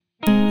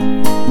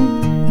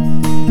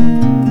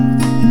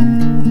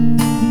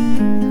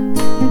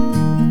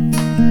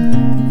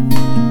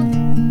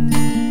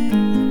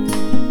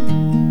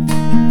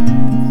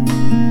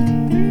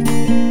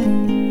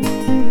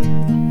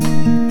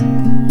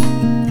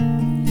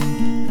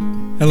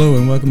Hello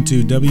and welcome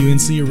to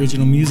WNC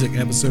Original Music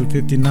episode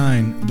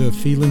 59, the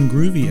Feelin'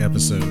 Groovy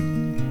episode.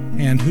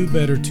 And who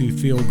better to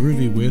feel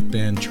groovy with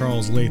than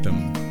Charles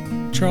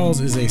Latham? Charles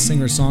is a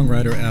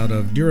singer-songwriter out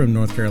of Durham,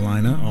 North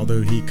Carolina,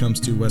 although he comes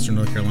to Western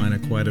North Carolina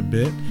quite a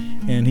bit.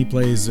 And he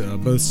plays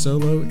both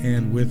solo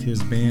and with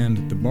his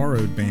band, The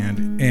Borrowed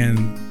Band,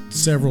 and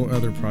several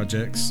other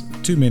projects,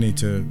 too many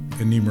to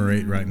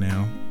enumerate right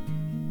now.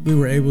 We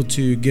were able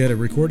to get a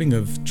recording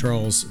of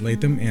Charles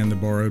Latham and the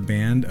Borrowed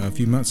Band a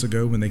few months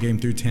ago when they came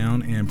through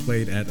town and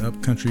played at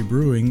Upcountry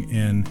Brewing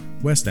in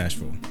West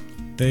Asheville.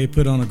 They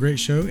put on a great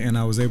show, and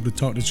I was able to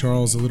talk to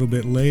Charles a little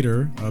bit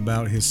later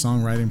about his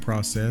songwriting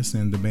process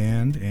and the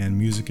band and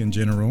music in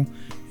general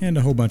and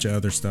a whole bunch of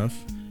other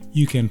stuff.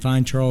 You can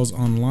find Charles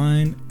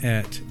online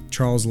at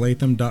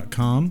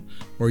charleslatham.com,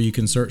 or you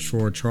can search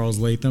for Charles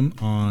Latham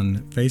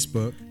on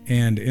Facebook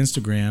and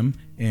Instagram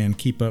and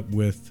keep up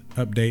with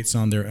updates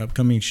on their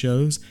upcoming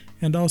shows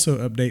and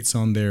also updates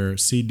on their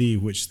CD,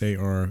 which they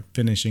are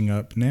finishing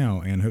up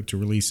now and hope to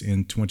release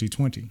in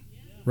 2020.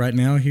 Right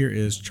now, here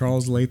is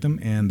Charles Latham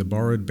and the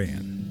Borrowed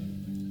Band.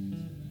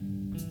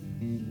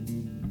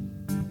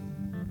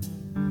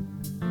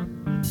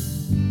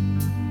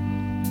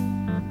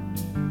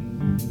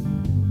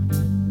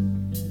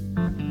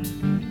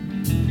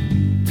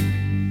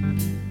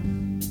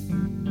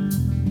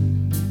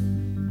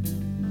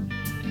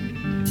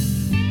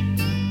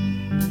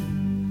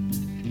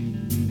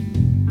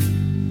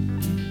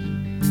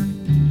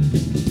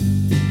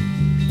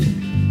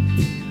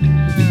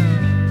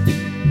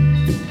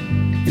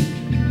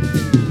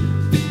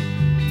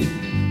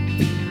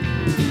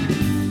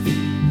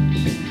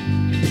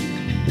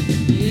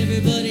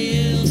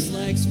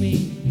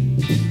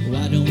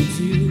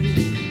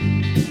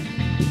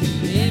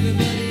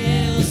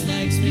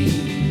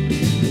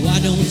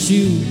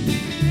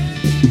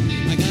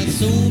 I got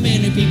so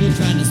many people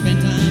trying to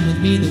spend time with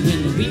me that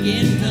when the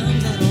weekend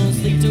comes I don't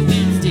sleep till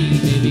Wednesday.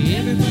 Baby,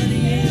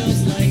 everybody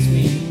else likes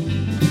me.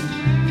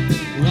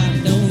 Why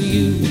don't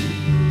you?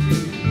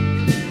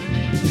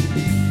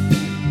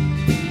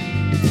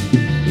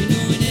 You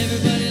know, when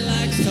everybody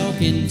likes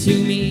talking to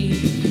me,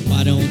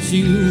 why don't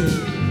you?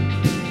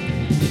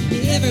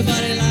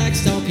 Everybody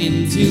likes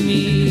talking to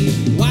me,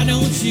 why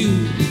don't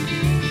you?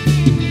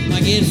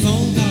 I get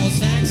phone calls,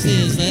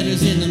 faxes,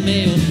 letters in the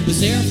mail. But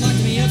Sarah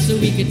locked me up so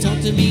he could talk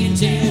to me in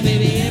jail.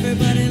 Baby,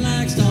 everybody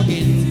likes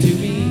talking to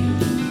me.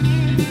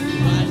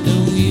 Why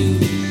don't you?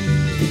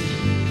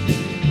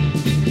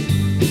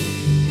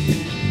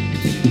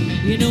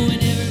 You know, when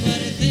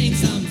everybody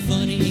thinks I'm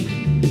funny,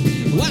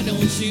 why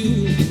don't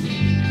you?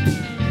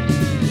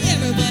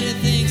 Everybody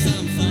thinks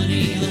I'm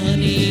funny,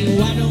 honey,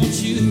 why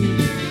don't you?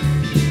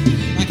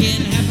 I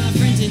can have my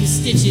friends in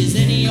stitches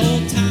any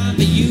old time,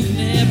 but you've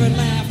never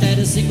laughed at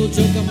a single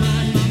joke of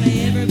mine. Mama,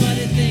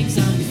 everybody thinks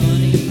I'm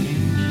funny.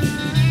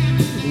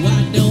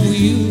 Why don't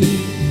you?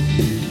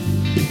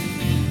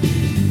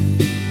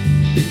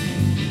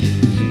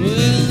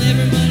 Well,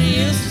 everybody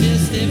else,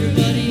 just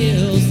everybody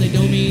else. They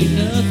don't mean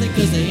nothing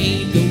cause they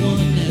ain't the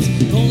one. That's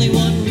only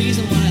one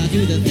reason why I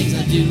do the things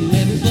I do.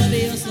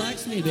 Everybody else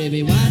likes me,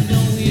 baby, why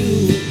don't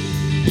you?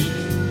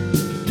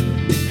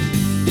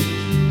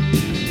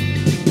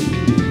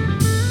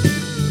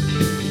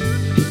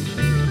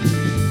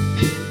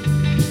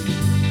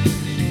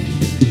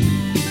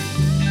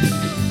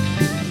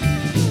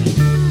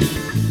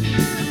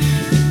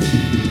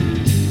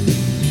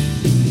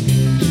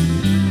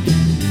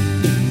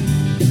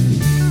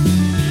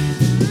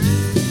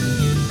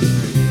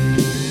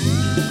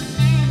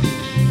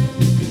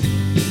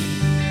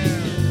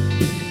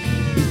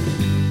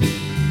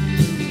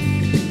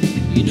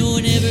 You know,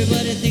 when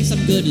everybody thinks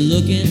I'm good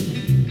looking,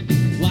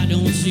 why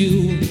don't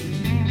you?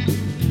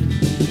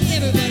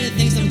 Everybody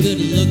thinks I'm good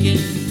looking,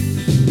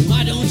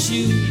 why don't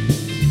you?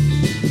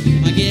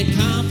 I get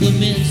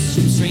compliments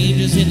from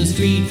strangers in the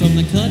street, from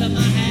the cut of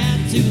my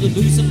hat to the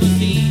boots on my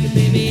feet.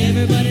 Baby,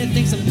 everybody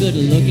thinks I'm good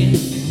looking,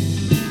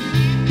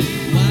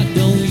 why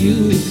don't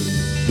you?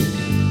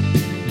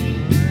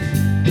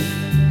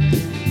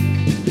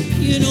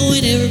 You know,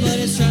 when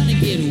everybody's trying to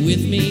get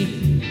with me,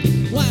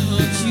 why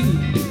aren't you?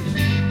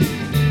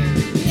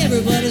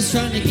 Everybody's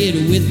trying to get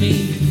with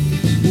me,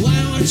 why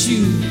aren't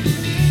you?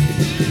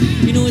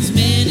 You know, it's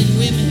men and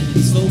women,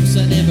 it's folks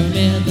I never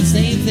met. The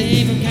same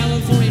thing from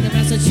California to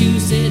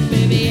Massachusetts.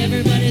 Baby,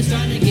 everybody's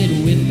trying to get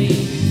with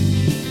me,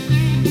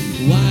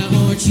 why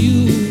aren't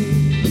you?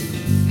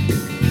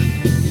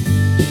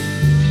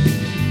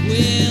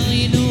 Well,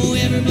 you know,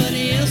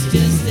 everybody else,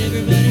 just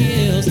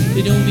everybody else.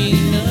 They don't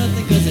mean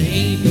nothing cause they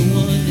ain't the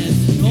one.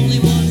 That's only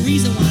one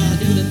reason why I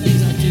do the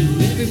things I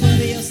do.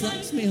 Everybody else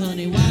likes me,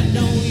 honey, why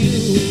don't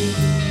you?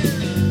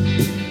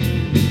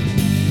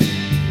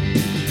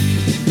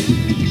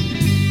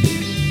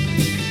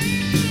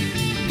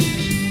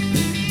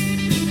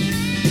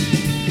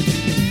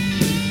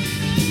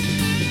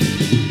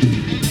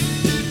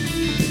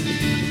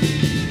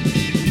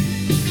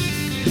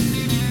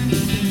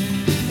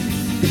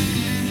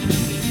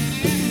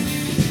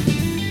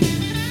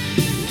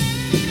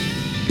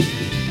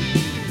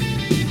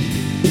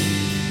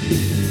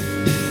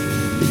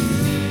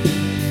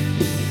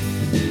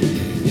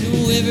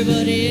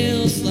 everybody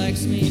else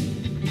likes me,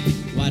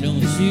 why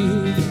don't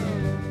you?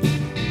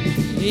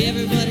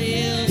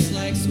 Everybody else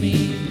likes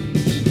me,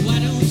 why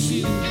don't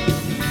you?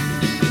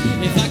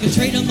 If I could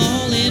trade them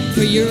all in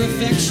for your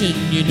affection,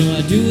 you know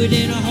I'd do it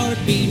in a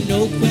heartbeat,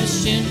 no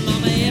question.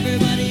 Mama,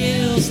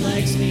 everybody else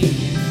likes me,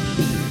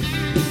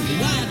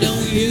 why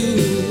don't you?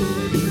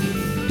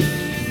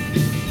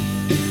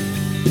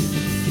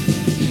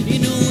 You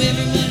know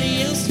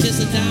everybody else is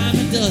just a dime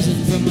a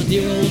dozen, from my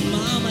dear old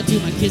mama to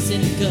my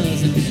kissing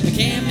cousin. I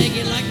can't make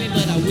it like me,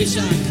 but I wish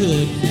I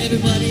could.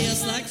 Everybody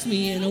else likes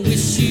me and I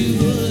wish you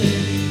would.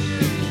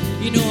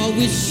 You know I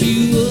wish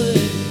you would.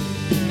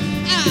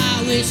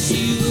 I wish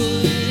you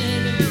would.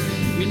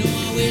 You know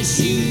I wish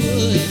you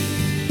would.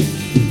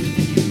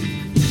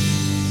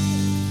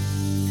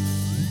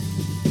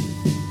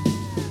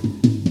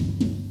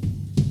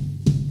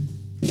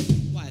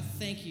 Why,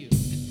 thank you.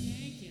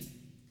 Thank you.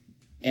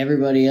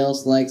 Everybody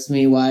else likes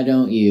me, why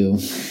don't you?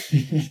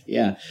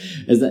 Yeah.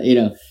 Is that,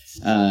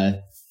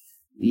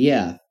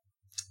 yeah.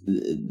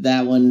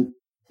 That one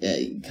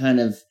kind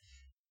of,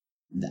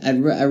 I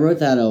wrote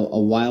that a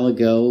while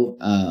ago,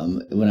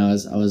 when I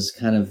was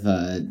kind of,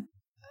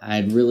 I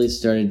had really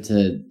started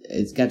to,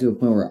 it's got to a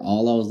point where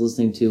all I was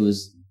listening to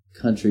was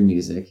country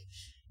music.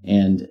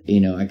 And,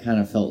 I kind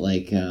of felt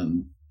like,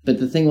 but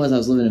the thing was I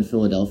was living in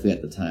Philadelphia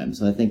at the time.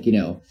 So I think,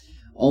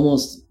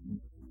 almost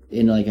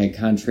in like a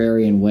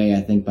contrarian way,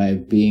 I think by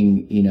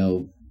being,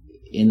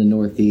 in the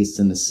Northeast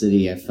in the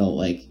city, I felt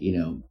like,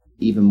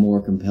 even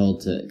more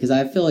compelled to, because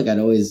I feel like I'd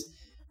always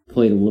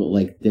played a little,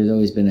 like there's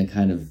always been a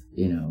kind of,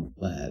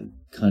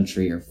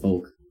 country or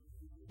folk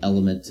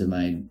element to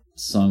my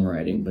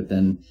songwriting, but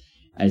then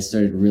I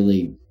started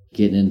really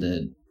getting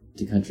into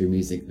country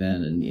music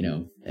then,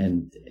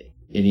 and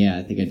yeah,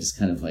 I think I just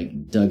kind of like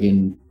dug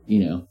in,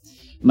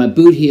 my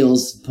boot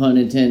heels, pun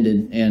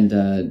intended, and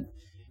I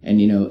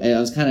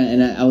was kind of,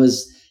 and I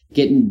was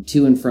getting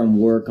to and from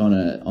work on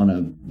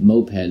a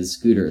moped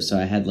scooter, so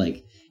I had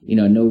like,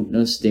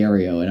 no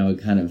stereo, and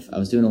I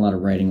was doing a lot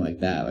of writing like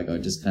that, like I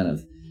would just kind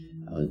of,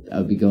 I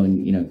would be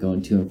going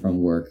to and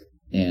from work,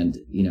 and,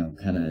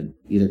 kind of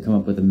either come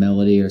up with a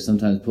melody or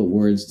sometimes put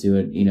words to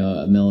it,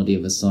 a melody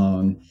of a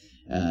song.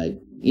 And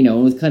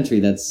with country,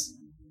 that's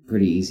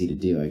pretty easy to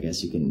do. I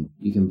guess you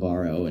can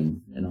borrow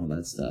and all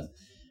that stuff.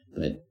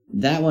 But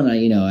that one,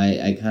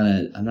 I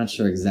kind of, I'm not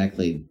sure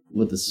exactly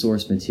what the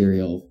source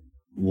material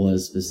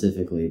was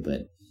specifically,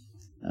 but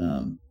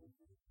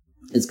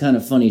it's kind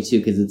of funny too,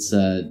 because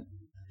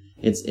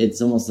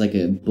it's almost like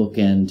a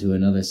bookend to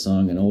another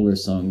song, an older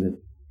song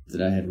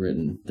that I had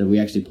written that we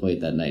actually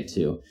played that night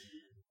too,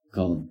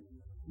 called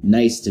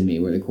Nice to Me,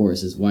 where the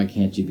chorus is, why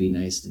can't you be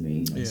nice to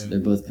me? Yeah. So they're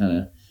both kind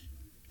of,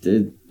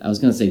 I was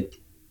going to say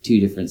two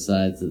different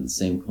sides of the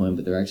same coin,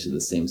 but they're actually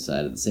the same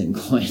side of the same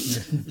coin,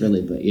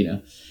 really. But,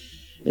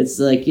 it's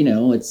like,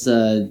 it's,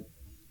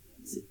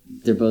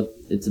 they're both,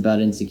 it's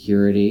about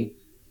insecurity,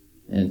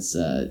 and it's,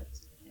 I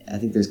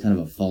think there's kind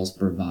of a false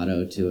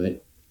bravado to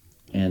it.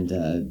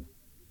 And,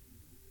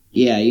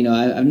 yeah,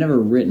 I've never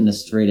written a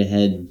straight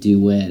ahead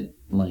duet,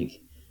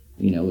 like,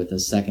 with a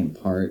second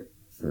part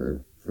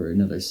for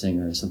another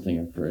singer or something,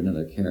 or for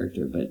another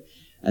character, but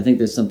I think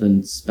there's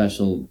something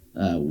special,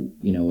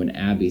 when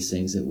Abby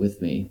sings it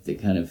with me,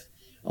 that kind of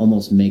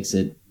almost makes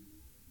it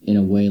in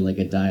a way like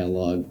a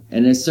dialogue.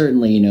 And there's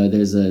certainly,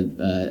 there's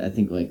I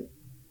think like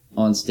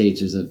on stage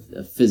there's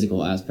a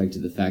physical aspect to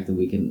the fact that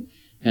we can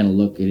kind of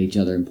look at each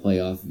other and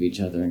play off of each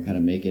other and kind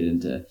of make it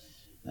into,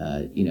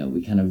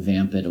 we kind of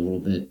vamp it a little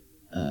bit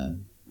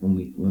when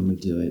we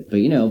do it.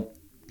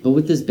 But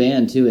with this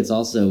band too, it's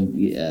also,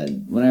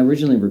 when I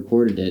originally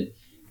recorded it,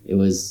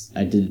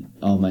 I did it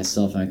all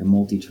myself, and I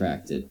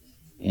multi-tracked it.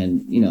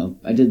 And,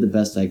 I did the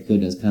best I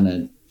could. It was kind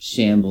of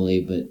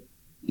shambly, but,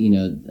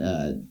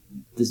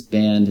 this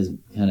band has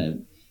kind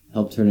of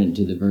helped turn it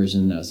into the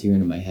version that I was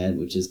hearing in my head,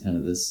 which is kind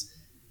of this,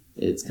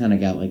 it's kind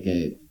of got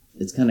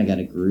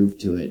a groove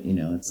to it,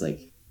 it's like,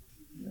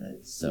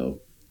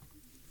 so,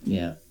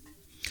 yeah.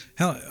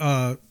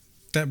 How,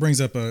 that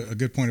brings up a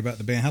good point about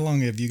the band. How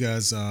long have you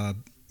guys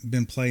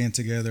been playing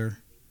together?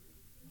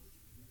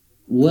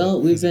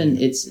 Well,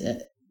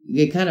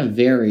 it kind of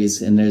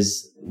varies, and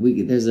there's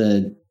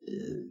a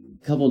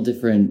couple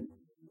different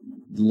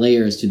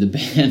layers to the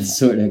band,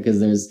 sort of, because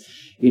there's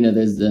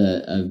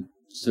a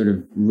sort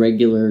of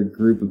regular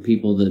group of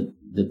people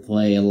that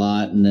play a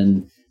lot, and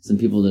then some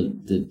people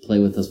that play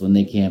with us when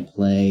they can't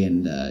play,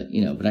 and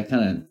but I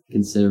kind of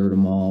consider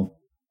them all,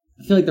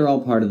 I feel like they're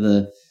all part of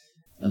the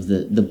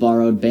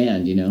borrowed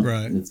band,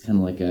 Right. It's kind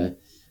of like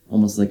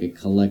almost like a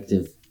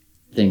collective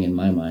thing in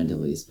my mind, at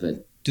least.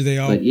 But do they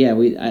all? But yeah,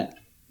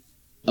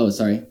 oh,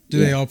 sorry. Do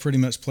they all pretty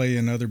much play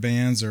in other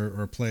bands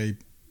or play,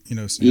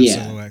 have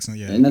solo acts?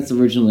 Yeah, and that's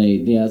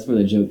originally, that's where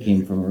the joke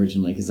came from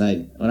originally. Because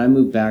when I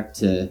moved back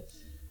to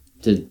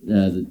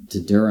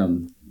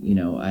Durham,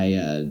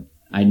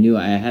 I knew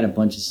I had a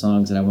bunch of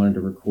songs that I wanted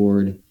to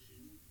record,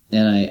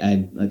 and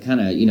I kind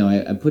of,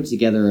 I put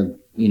together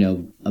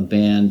a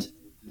band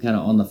kind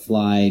of on the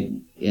fly,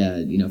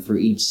 for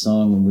each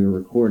song when we were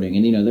recording,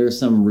 and there were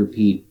some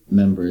repeat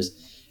members.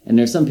 And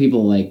there's some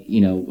people like,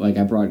 like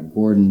I brought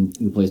Gordon,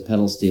 who plays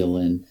pedal steel,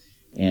 in,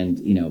 and,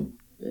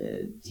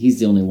 he's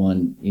the only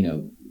one,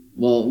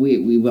 well,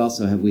 we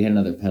also we had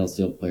another pedal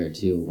steel player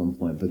too at one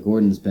point, but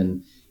Gordon's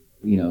been,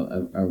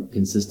 a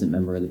consistent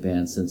member of the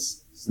band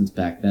since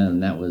back then.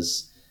 And that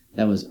was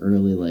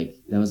early,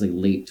 that was like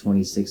late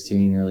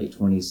 2016, early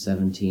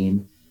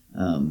 2017.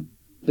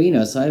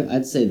 But, so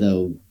I'd say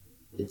though,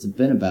 it's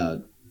been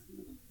about,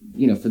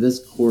 for this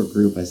core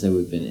group, I said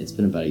it's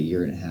been about a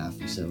year and a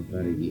half or so,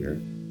 about a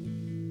year.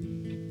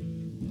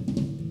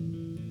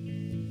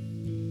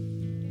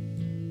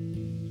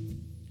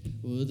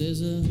 Well,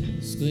 there's a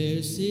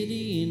square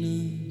city in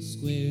a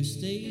square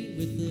state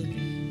with a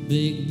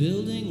big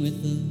building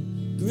with a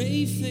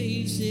gray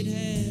face. It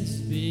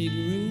has big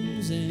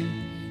rooms and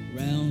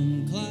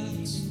round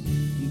clocks,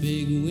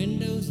 big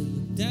windows that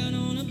look down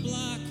on a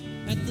block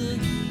at the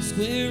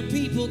square,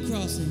 people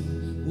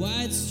crossing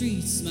wide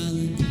streets,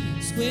 smiling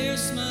square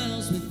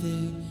smiles with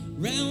their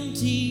round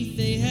teeth.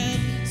 They had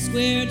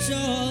square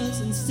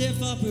jaws and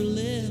stiff upper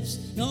lips,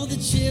 and all the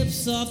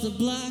chips off the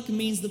block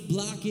means the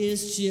block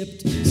is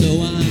chipped.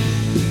 So I'm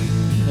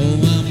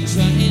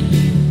trying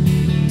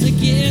to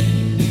get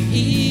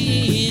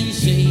in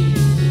shape.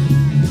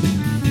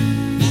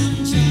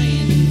 I'm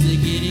trying to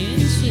get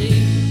in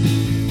shape.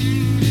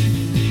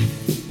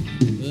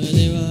 But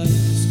there are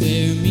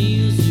square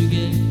meals you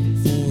get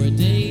for a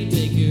day.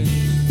 Take your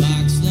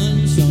box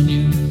lunch on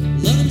your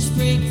lunch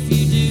break. If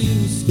you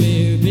do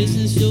square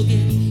business, you'll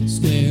get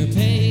square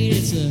paid.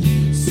 It's a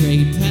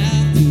straight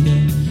path through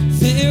the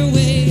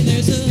fairway.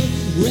 There's a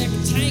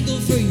rectangle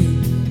for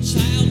your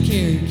child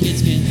care.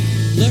 Kids can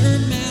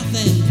learn math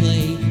and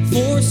play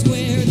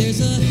foursquare.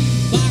 There's a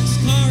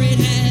boxcar, it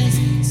has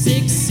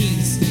 6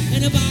 seats,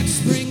 and a box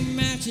spring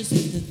mattress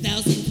with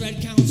 1,000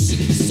 thread count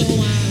sheets. So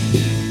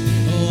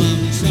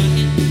I'm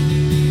trying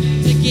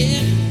to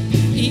get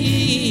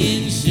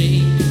in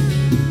shape.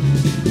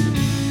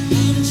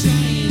 I'm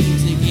trying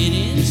to get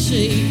in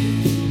shape.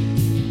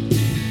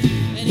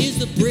 And here's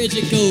the bridge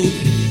it goes.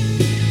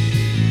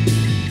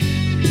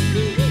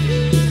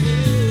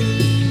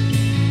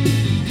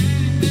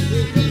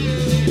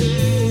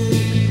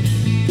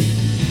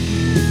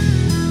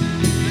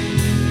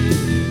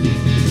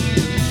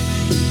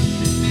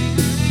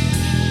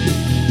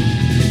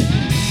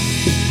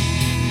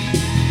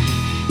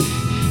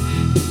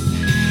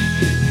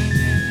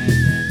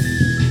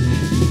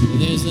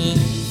 There's a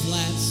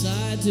flat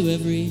side to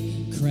every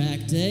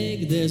cracked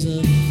egg. There's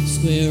a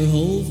square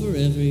hole for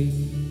every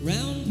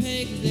round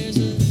peg. There's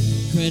a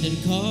credit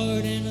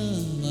card and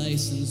a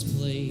license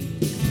plate,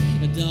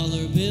 a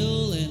dollar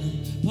bill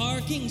and a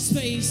parking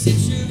space.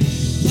 It's your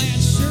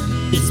plaid shirt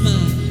and it's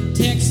my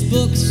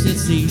textbooks.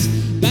 It's these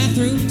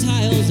bathroom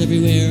tiles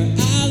everywhere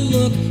I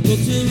look.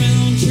 Booked a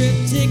round trip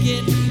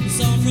ticket and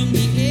saw from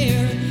the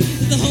air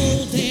that the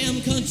whole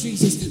damn country's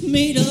just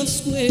made of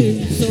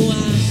squares. So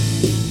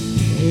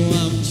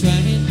I'm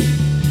trying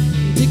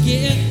to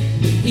get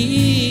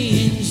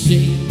in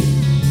shape.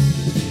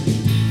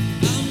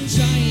 I'm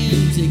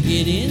trying to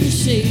get in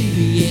shape,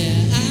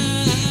 yeah.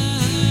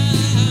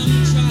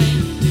 I'm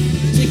trying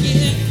to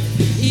get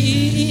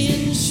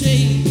in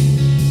shape.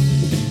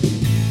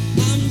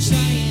 I'm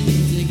trying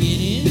to get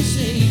in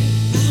shape.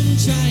 I'm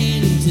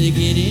trying to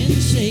get in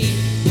shape.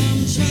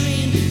 I'm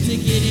trying to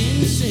get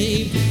in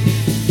shape.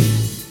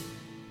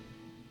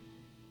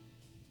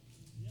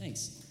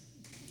 Thanks.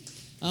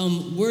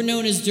 We're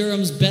known as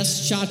Durham's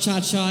best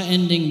cha-cha-cha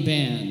ending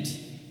band.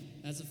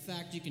 That's a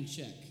fact you can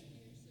check.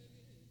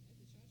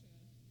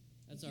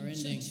 That's our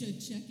ending.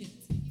 Check it.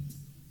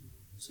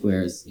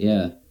 Squares,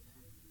 yeah.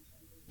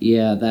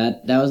 Yeah,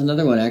 that was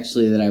another one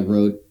actually that I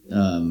wrote.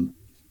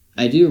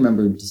 I do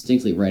remember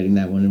distinctly writing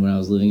that one when I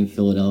was living in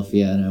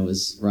Philadelphia and I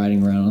was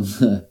riding around on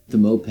the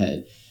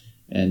moped,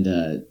 and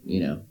it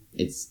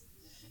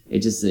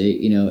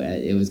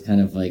was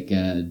kind of like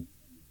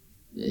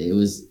it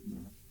was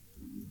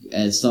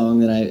a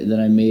song that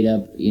I made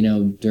up,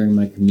 during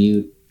my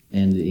commute,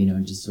 and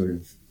just sort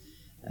of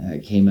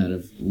came out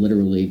of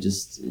literally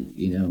just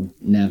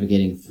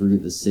navigating through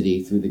the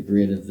city, through the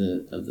grid of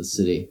the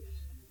city,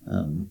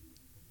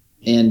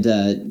 it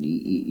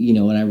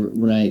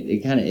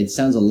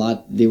sounds a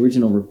lot. The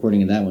original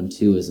recording of that one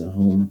too is a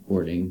home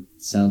recording.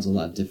 It sounds a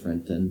lot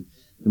different than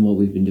what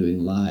we've been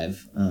doing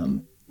live,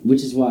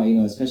 which is why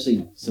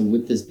especially so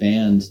with this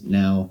band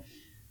now,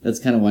 that's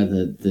kind of why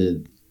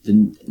the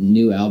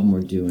new album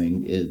we're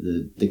doing,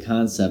 the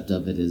concept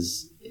of it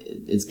is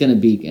it's going to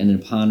be an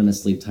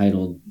eponymously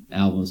titled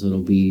album, so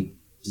it'll be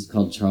just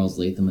called Charles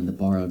Latham and the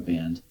Borrowed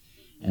Band,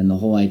 and the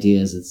whole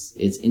idea is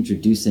it's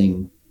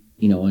introducing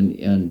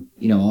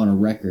on a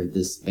record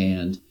this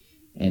band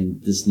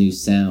and this new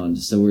sound.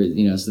 So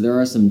we're so there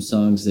are some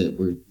songs that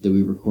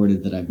we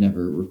recorded that I've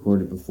never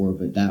recorded before,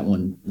 but that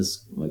one,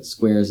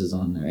 Squares, is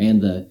on there,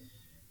 and the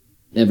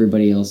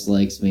Everybody Else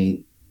Likes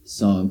Me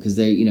song, because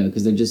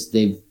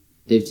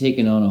they've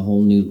taken on a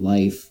whole new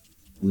life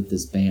with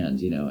this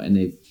band,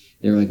 and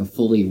they're like a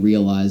fully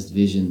realized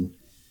vision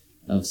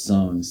of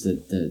songs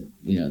that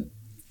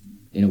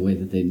in a way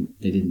that they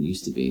didn't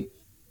used to be.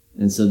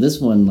 And so this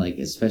one, like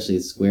especially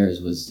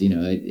Squares, was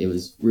it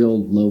was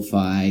real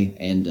lo-fi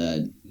and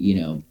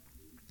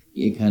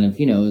it kind of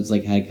it's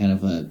like had kind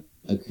of a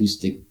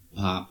acoustic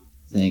pop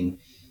thing,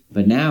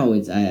 but now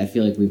I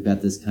feel like we've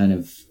got this kind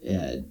of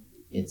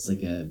it's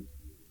like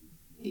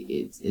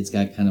it's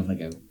got kind of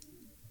like a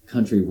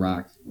country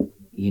rock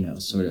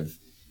sort of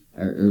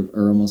or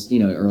almost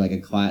or like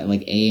a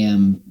like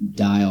AM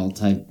dial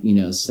type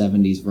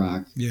 70s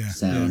rock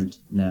sound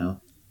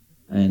now.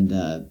 And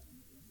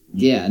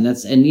and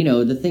that's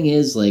the thing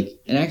is, like,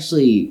 and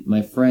actually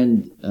my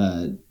friend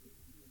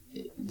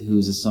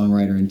who's a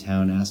songwriter in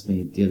town asked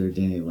me the other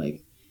day,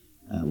 like,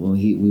 well,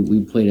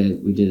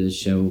 we did a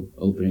show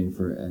opening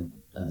for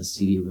a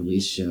CD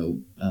release show,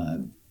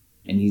 and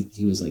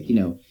he was like,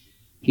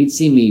 he'd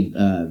seen me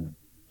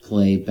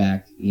play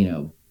back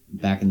in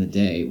the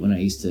day when I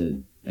used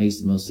to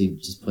mostly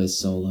just play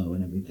solo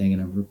and everything,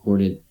 and I've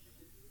recorded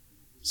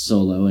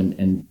solo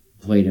and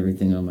played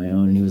everything on my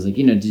own. And he was like,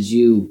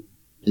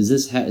 is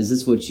this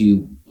what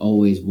you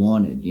always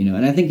wanted?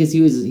 And I think because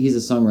he's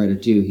a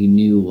songwriter too, he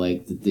knew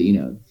like that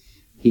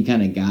he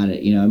kind of got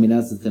it. I mean,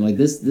 that's the thing. Like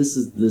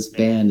this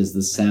band is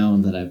the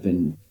sound that I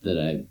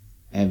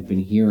have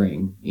been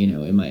hearing,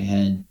 in my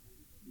head,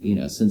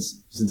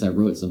 since I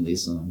wrote some of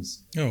these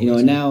songs.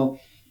 And now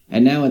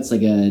it's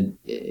like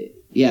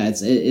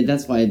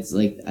that's why it's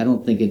like I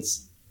don't think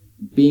it's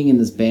being in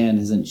this band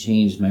hasn't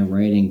changed my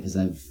writing, because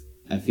I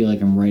feel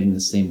like I'm writing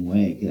the same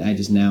way. I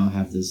just now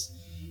have this,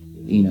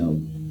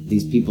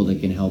 these people that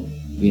can help,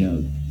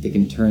 they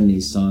can turn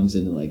these songs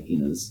into like,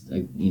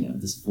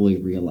 this fully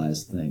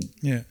realized thing.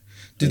 Yeah.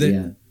 Do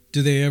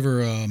they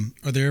ever,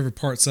 are there ever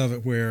parts of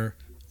it where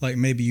like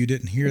maybe you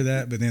didn't hear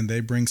that, but then they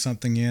bring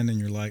something in and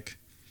you're like,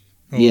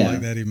 oh, I like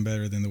that even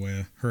better than the way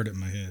I heard it in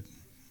my head?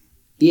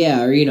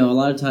 Yeah. Or, a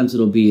lot of times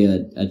it'll be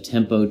a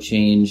tempo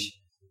change.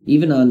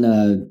 Even on,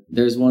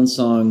 there's one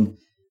song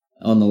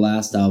on the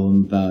last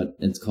album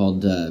it's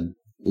called,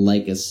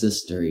 Like a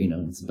Sister.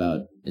 It's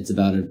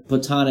about a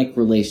platonic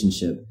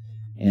relationship,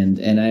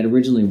 and I had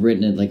originally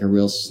written it like a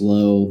real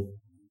slow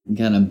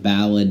kind of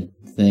ballad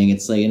thing.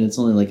 It's like, and it's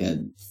only like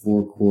a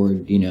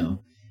 4-chord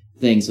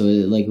thing, so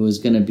it was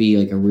gonna be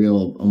like a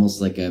real,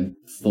 almost like a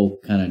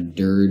folk kind of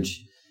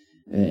dirge,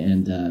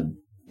 and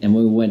when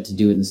we went to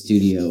do it in the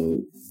studio,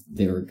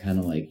 they were kind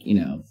of like,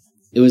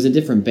 it was a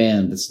different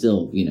band, but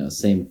still,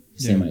 same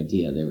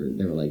idea. They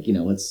were like,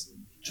 let's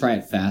try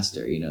it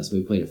faster, so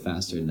we played it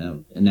faster,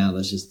 and now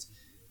that's just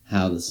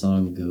how the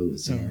song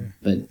goes.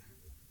 But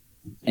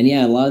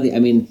a lot of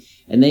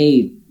and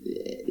they,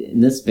 in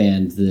this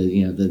band,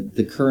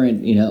 the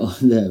current,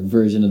 the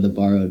version of the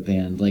Borrowed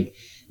band, like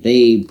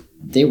they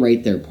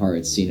write their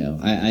parts.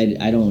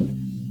 I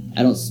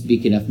don't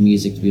speak enough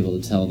music to be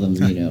able to tell them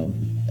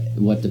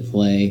what to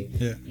play.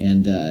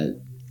 And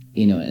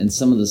and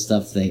some of the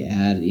stuff they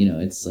add,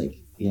 it's like,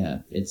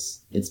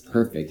 it's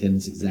perfect, and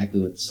it's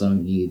exactly what the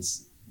song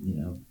needs.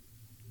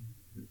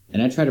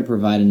 And I try to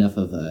provide enough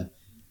of I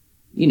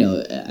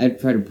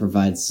try to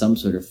provide some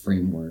sort of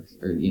framework,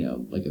 or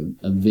like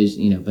a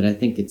vision, but I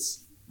think it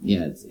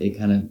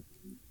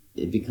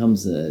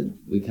becomes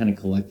we kind of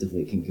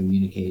collectively can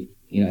communicate.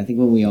 I think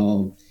when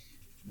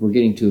we're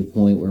getting to a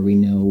point where we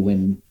know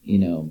when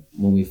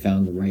we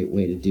found the right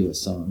way to do a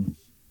song,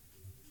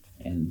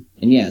 and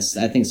yes,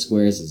 I think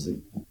Squares is a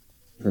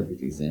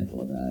perfect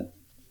example of that.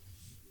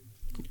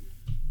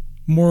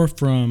 More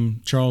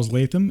from Charles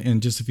Latham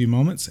in just a few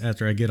moments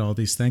after I get all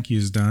these thank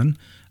yous done.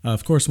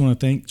 Of course, I want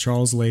to thank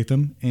Charles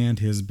Latham and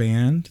his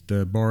band,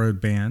 the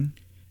Borrowed Band.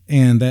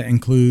 And that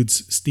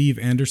includes Steve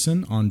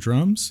Anderson on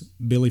drums,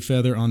 Billy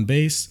Feather on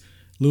bass,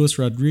 Luis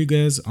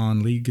Rodriguez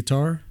on lead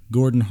guitar,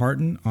 Gordon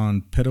Harton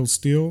on pedal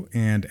steel,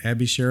 and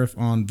Abby Sheriff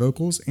on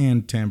vocals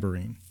and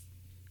tambourine,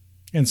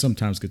 and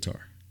sometimes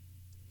guitar.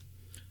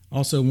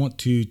 Also want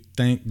to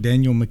thank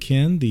Daniel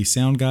McKinn, the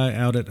sound guy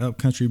out at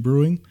Upcountry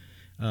Brewing.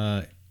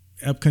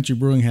 Upcountry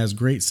Brewing has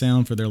great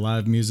sound for their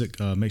live music.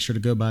 Make sure to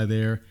go by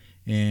there.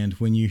 And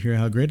when you hear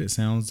how great it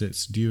sounds,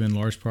 it's due in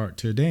large part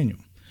to Daniel.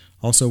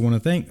 Also want to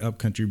thank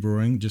Upcountry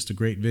Brewing, just a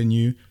great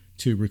venue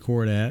to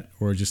record at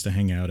or just to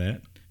hang out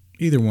at.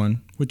 Either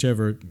one,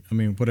 whatever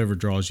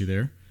draws you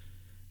there.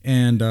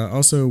 And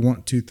also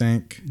want to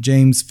thank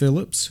James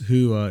Phillips,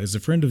 who is a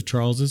friend of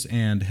Charles's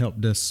and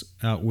helped us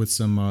out with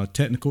some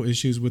technical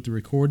issues with the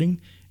recording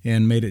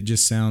and made it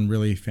just sound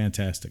really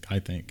fantastic, I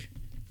think.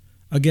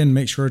 Again,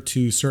 make sure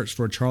to search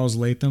for Charles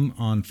Latham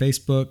on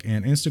Facebook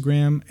and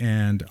Instagram,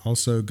 and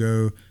also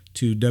go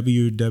to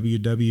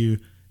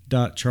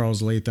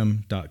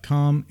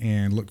www.charleslatham.com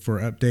and look for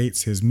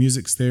updates. His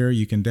music's there.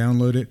 You can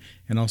download it,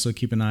 and also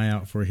keep an eye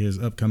out for his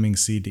upcoming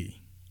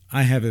CD.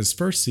 I have his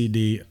first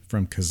CD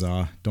from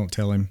Kazaa, don't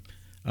tell him.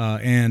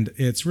 And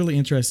it's really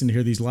interesting to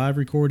hear these live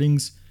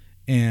recordings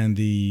and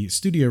the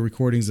studio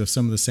recordings of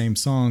some of the same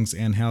songs,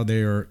 and how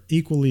they are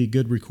equally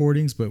good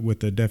recordings, but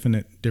with a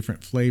definite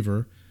different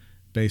flavor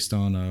based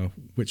on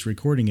which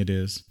recording it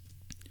is.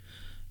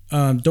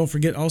 Don't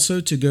forget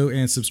also to go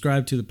and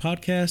subscribe to the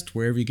podcast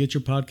wherever you get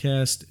your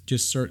podcast.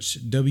 Just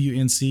search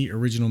WNC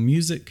Original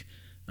Music.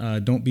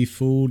 Don't be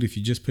fooled if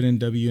you just put in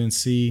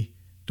WNC.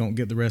 Don't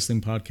get the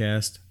wrestling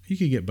podcast. You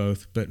could get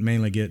both, but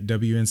mainly get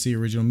WNC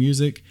Original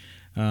Music.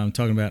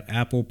 Talking about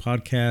Apple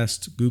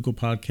Podcast, Google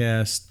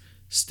Podcast,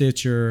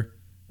 Stitcher.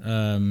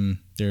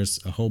 There's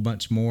a whole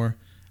bunch more.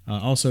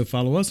 Also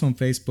follow us on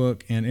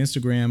Facebook and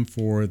Instagram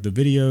for the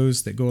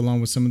videos that go along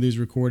with some of these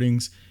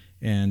recordings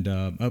and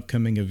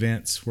upcoming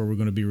events where we're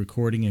going to be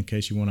recording in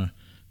case you want to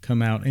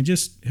come out and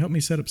just help me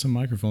set up some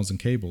microphones and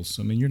cables.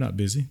 I mean, you're not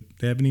busy.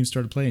 They haven't even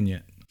started playing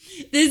yet.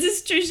 This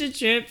is Trisha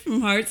Tripp from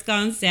Hearts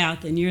Gone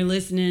South, and you're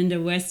listening to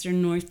Western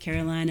North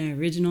Carolina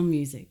Original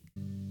Music.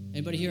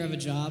 Anybody here have a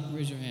job?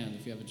 Raise your hand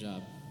if you have a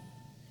job.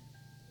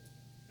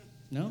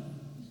 No?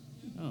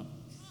 Oh.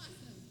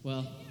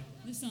 Well,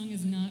 This song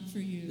is not for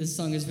you. this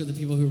song is for the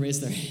people who raise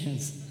their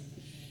hands.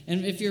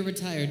 And if you're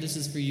retired, this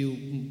is for you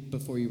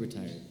before you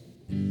retire.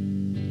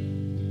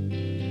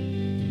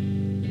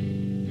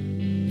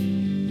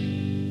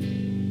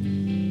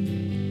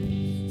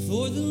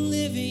 For the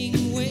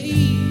living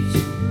wage,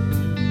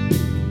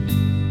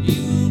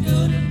 you will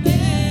go to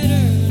bed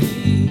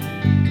early,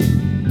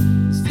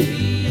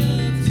 stay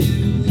up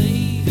too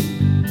late,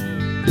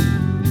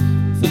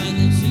 find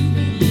that you've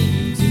been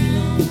living too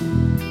long,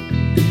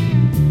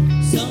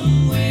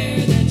 somewhere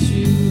that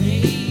you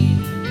hate,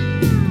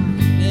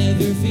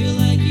 never feel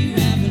like you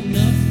have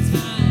enough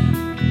time,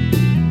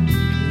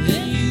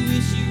 then you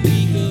wish you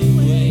could go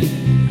away.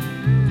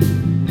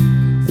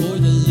 For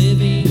the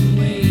living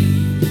wage,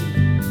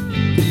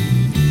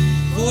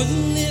 for the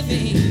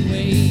living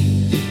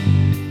wage,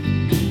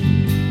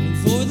 and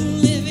for the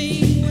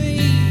living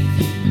wage,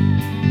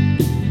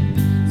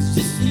 it's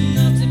just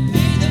enough to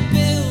pay the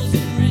bills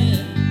and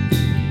rent.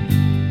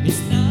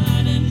 It's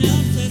not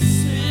enough to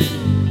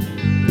spend.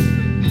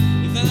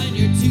 You find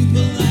you're too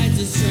polite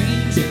to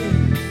strangers,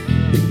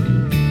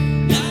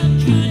 not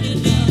kind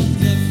enough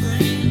to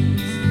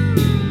friends.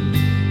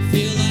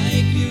 Feel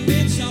like you're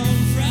rich on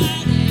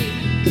Friday,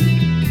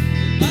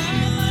 by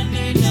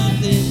Monday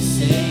nothing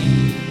saved.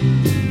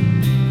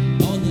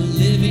 On the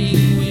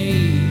living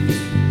wage,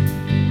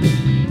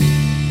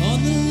 on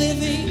the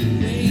living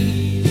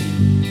wage,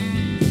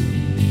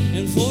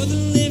 and for the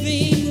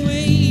living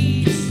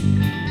wage,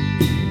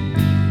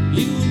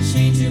 you will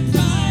change your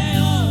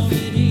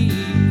priorities,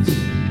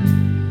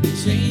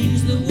 change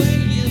the way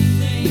you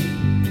think,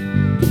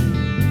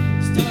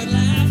 start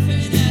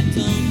laughing at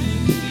dumb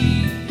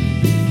movies,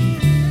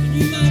 and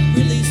you might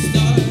really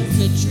start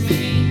to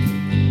drink.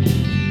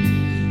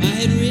 I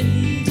had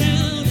written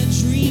down a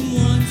dream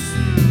once,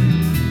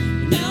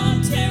 now I'm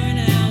tearing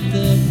out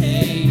the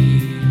page.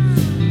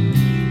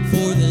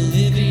 For the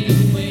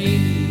living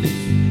wage,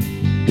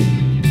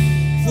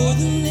 for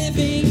the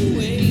living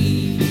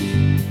wage.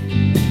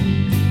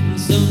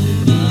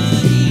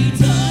 Somebody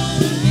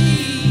told me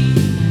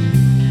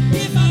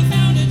if I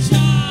found a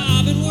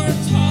job and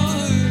worked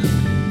hard,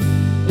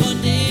 one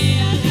day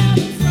I'd have a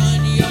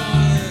front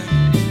yard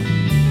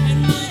and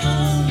my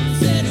own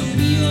set of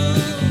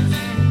wheels.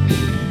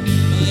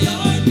 My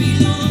yard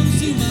belongs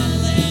to my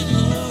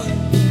landlord,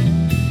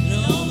 and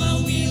all my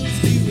wheels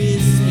do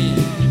is spin,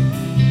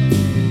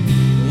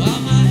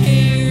 while my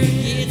hair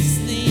gets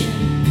thin.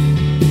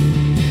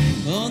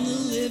 On the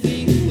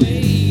living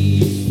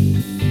wage.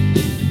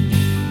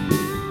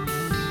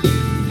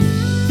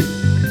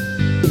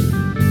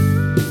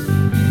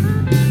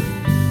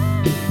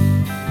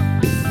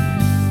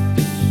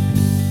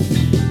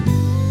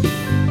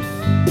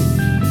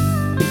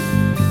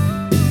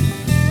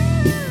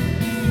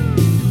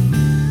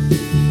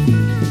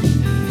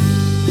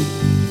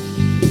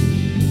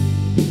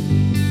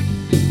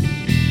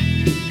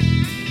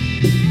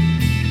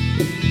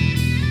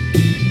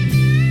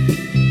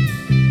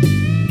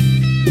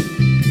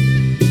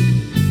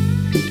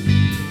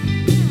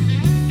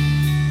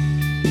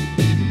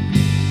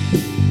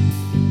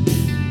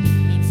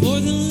 And for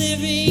the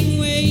living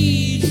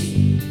wage,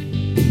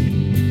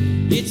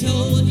 you're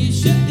told you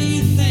should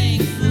be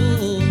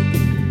thankful.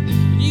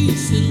 You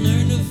should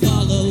learn to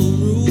follow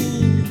rules,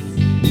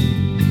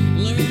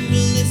 learn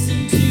to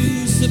listen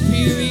to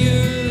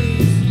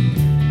superiors,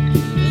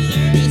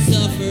 learn to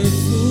suffer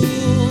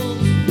fools.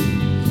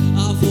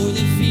 All for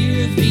the fear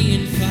of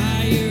being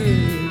fired,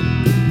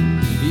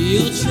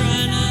 you'll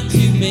try not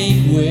to make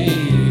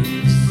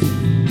waves.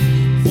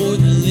 For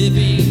the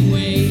living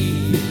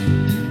wage,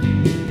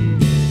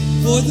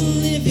 for the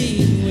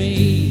living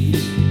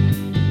wage.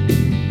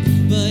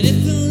 But if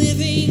the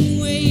living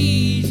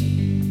wage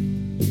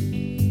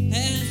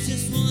has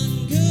just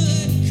one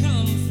good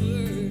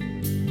comfort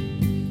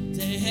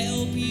to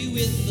help you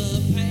with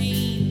the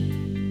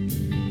pain,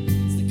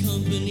 it's the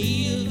company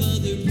of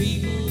other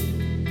people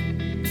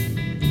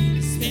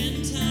to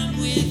spend time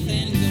with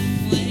and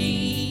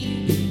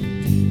complain.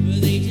 But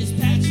they just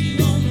pat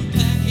you on the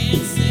back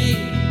and say,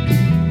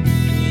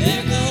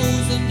 there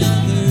goes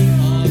another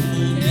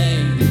awful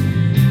day.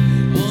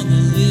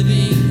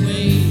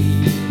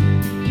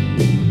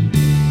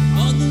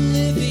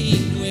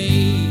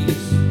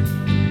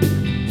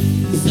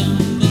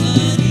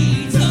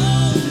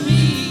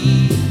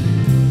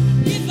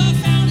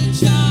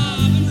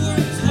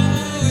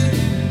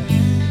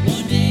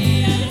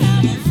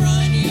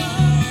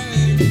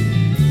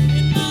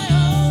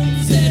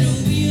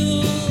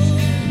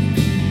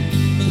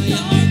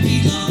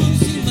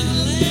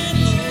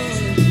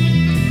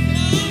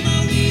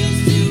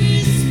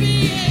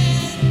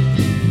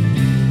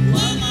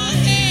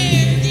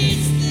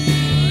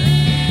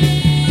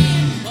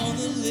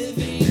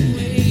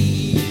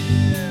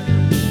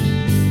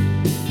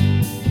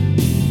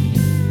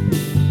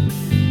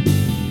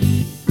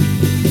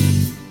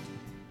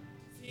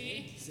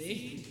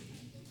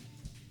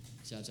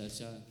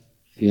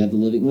 If You Have the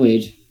Living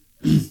Wage.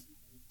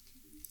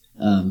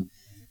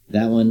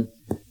 That one,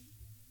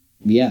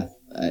 yeah.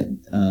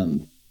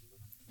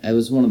 I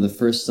was one of the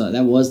first.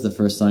 That was the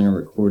first song I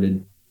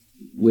recorded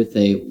with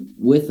a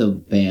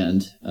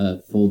band,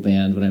 a full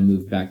band, when I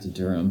moved back to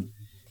Durham,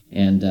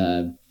 and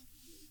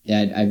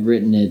I'd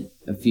written it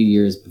a few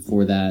years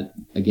before that.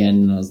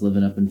 Again, when I was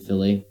living up in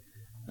Philly,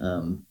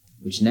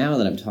 which now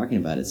that I'm talking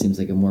about it, seems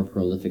like a more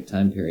prolific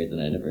time period than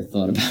I'd ever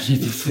thought about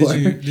it before.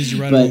 Did you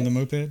write it on the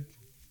moped?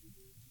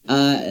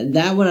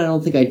 That one I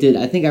don't think I did.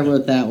 I think I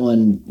wrote that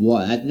one.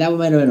 That one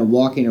might have been a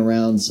walking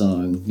around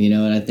song,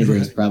 and I think it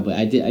was probably.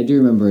 I do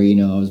remember.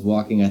 I was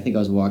walking. I think I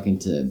was walking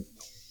to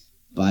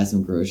buy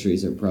some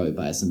groceries or probably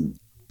buy some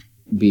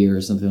beer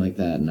or something like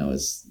that, and I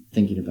was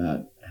thinking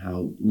about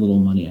how little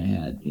money I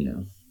had.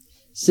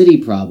 City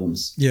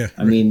problems. Yeah.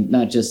 I mean,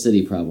 not just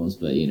city problems,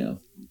 but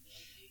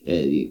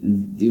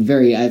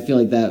very. I feel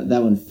like that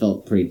one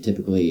felt pretty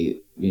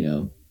typically.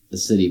 The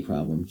city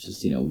problem,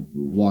 just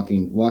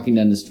walking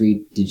down the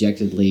street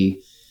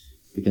dejectedly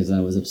because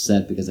I was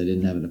upset because I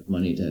didn't have enough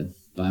money to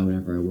buy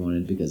whatever I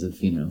wanted because of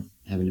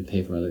having to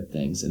pay for other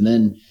things, and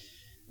then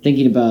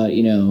thinking about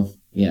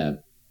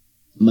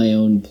my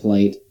own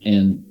plight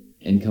and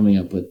coming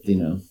up with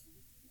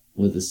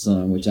with a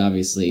song which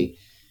obviously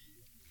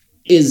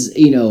is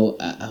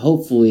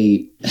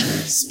hopefully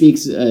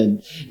speaks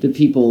to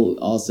people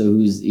also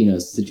whose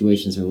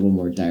situations are a little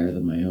more dire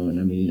than my own.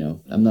 I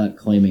mean I'm not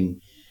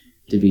claiming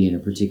to be in a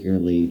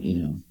particularly,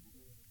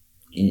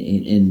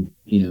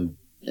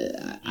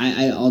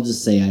 I'll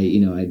just say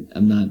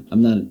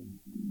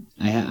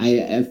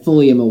I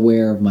fully am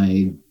aware of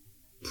my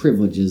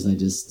privileges. I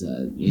just,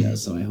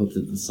 so I hope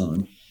that the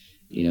song,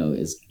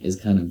 is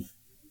kind of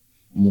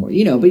more,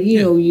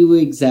 you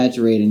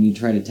exaggerate and you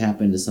try to tap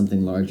into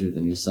something larger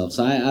than yourself.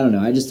 So I don't know.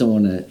 I just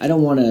don't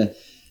want to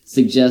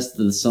suggest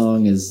that the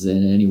song is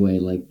in any way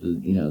like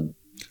the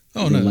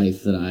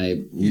life that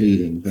I'm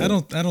leading. But,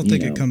 I don't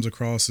think it comes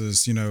across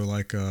as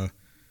like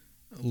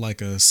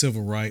a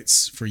civil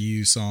rights for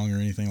you song or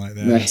anything like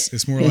that. Right.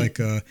 It's more like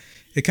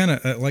it kind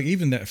of like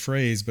even that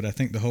phrase, but I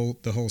think the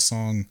whole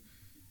song,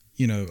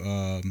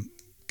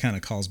 kind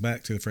of calls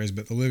back to the phrase.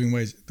 But the living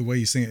wage, the way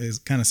you sing it,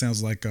 kind of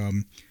sounds like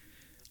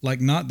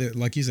not that,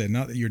 like you said,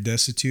 not that you're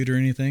destitute or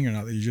anything, or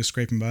not that you're just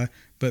scraping by,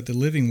 but the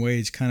living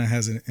wage kind of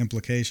has an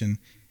implication.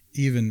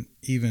 Even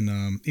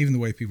the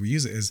way people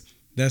use it is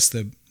that's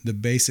the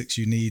basics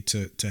you need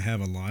to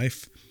have a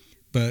life,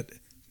 but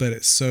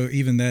it's so,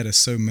 even that is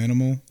so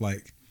minimal,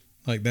 like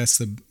that's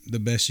the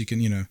best you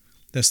can,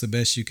 that's the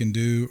best you can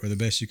do, or the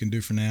best you can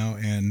do for now.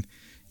 And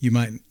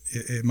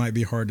it might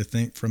be hard to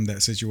think from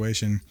that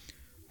situation,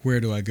 where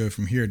do I go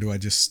from here? Do I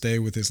just stay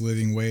with this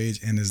living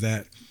wage? And does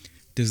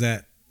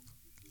that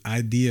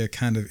idea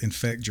kind of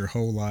infect your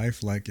whole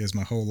life? Like, is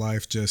my whole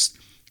life just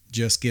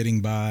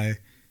getting by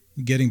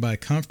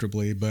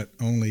comfortably, but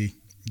only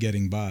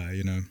getting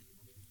by,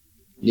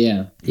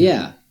 Yeah.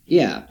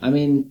 I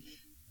mean,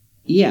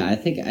 I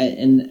think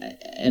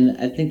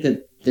I think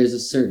that there's a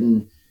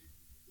certain,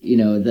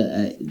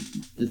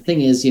 the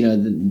thing is,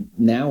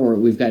 now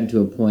we've gotten to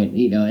a point,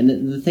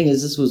 and the thing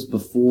is, this was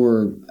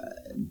before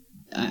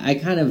I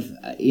kind of,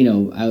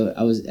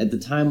 I was at the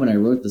time when I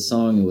wrote the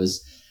song,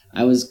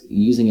 I was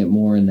using it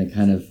more in the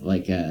kind of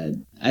like,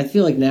 I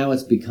feel like now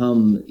it's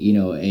become,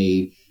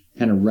 a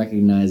kind of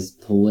recognized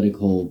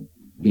political,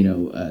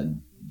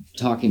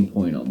 talking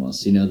point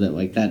almost, that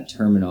like that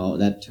term,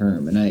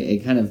 and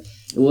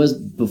it was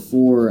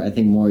before, I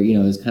think more, it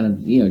was kind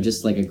of,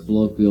 just like a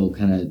colloquial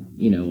kind of,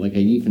 like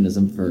a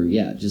euphemism for,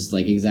 just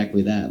like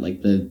exactly that,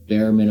 like the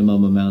bare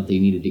minimum amount that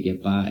you needed to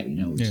get by,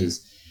 which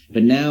is,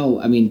 but now,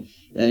 I mean,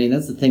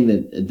 that's the thing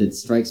that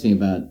strikes me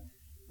about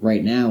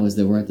right now, is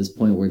that we're at this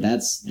point where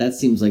that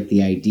seems like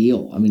the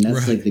ideal. I mean,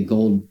 that's like the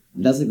gold,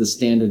 that's like the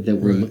standard that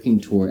we're looking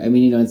toward. I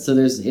mean, and so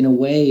there's, in a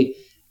way,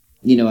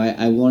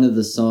 I wanted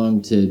the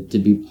song to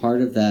be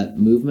part of that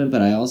movement,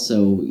 but I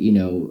also,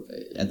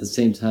 at the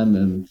same time,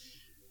 am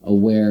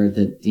aware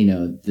that,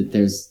 that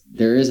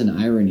there is an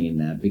irony in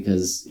that,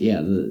 because,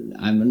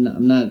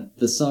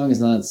 the song is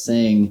not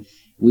saying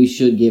we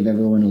should give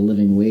everyone a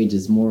living wage.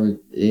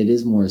 It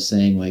is more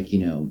saying, like,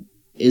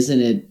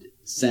 isn't it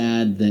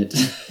sad that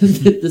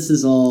that this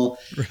is all,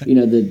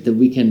 that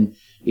we can,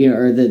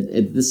 or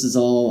that this is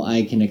all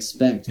I can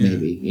expect,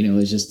 maybe,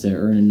 is just to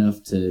earn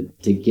enough to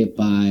get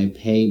by,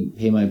 pay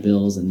my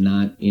bills, and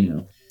not,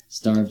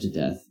 starve to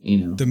death,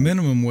 The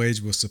minimum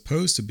wage was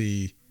supposed to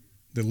be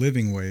the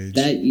living wage.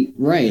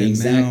 Right,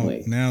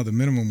 exactly. Now the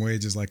minimum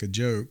wage is like a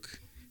joke.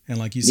 And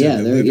like you said,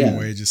 the living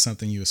wage is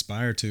something you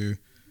aspire to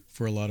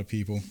for a lot of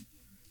people.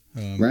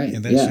 Right.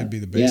 And that should be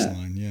the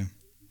baseline,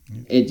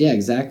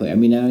 Exactly. I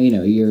mean, now,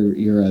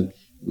 you're a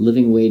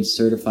living wage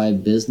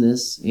certified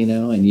business,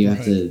 and you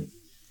have to,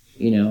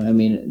 I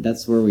mean,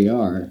 that's where we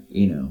are,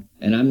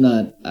 and I'm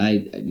not,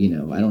 I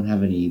don't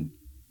have any,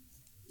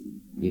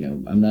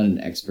 I'm not an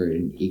expert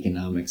in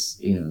economics,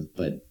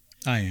 but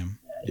I am.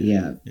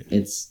 Yeah.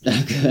 It's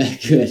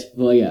good.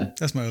 Well, yeah.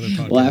 That's my other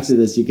podcast. Well, after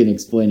this, you can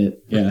explain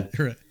it. Yeah.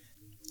 Right.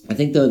 I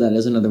think though that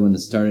is another one that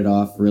started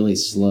off really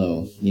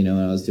slow. You know,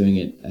 and I was doing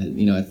it.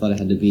 You know, I thought it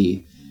had to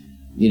be.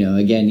 You know,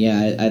 again,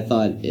 yeah, I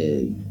thought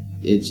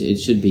it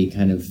should be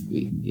kind of.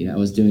 You know, I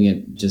was doing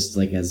it just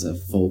like as a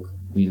folk.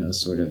 You know,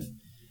 sort of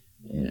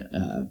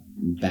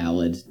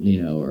ballad.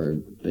 You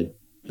know,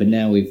 but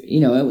now we've. You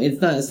know, it's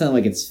not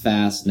like it's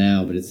fast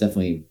now, but it's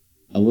definitely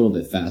a little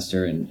bit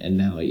faster. And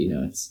now, you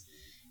know,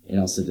 it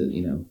also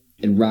you know,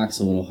 it rocks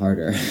a little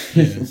harder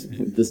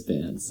with this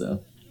band.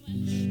 So.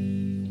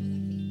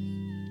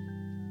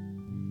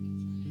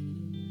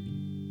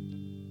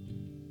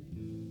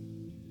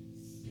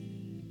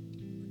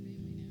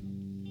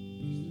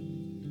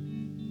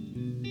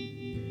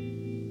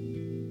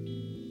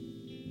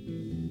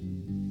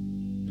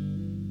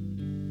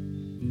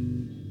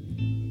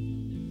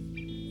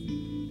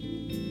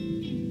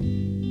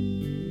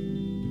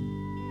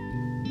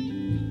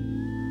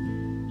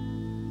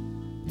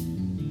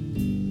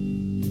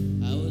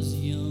 I was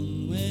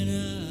young when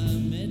I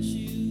met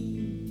you.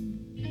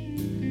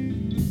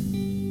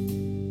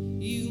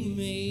 You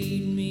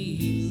made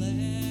me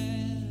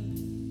laugh.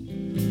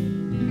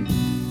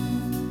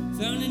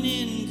 Found an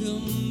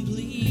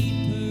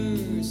incomplete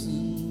person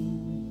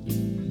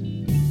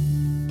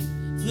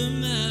for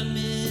my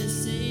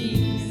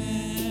missing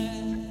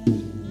half.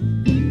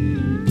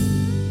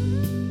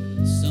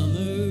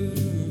 Summer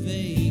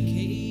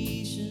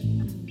vacation.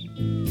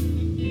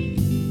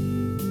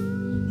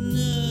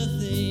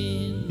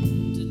 Nothing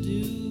to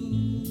do.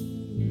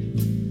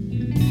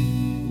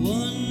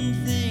 One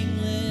thing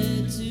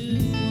led to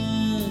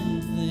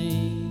one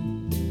thing,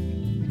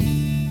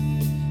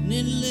 and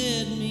it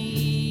led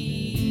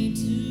me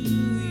to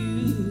you.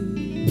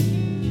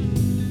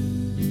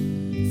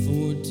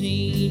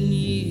 14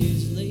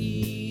 years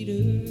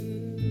later,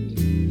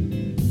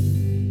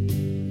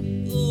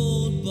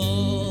 old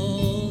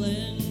ball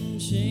and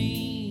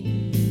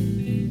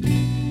chain.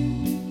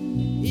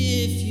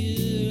 If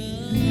you're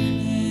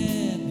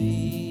unhappy,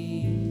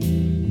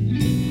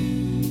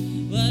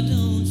 why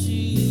don't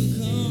you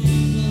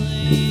complain?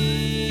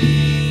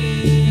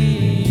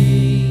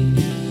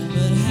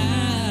 But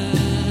how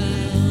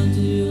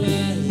do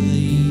I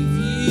leave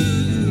you?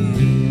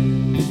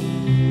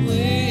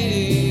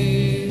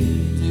 Where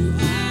do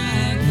I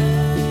go?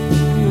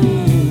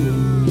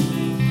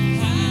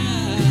 How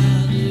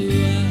do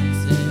I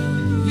tell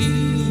you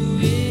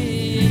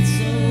it's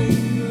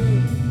over?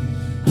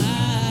 I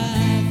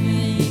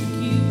think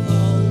you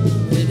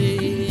already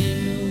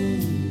know.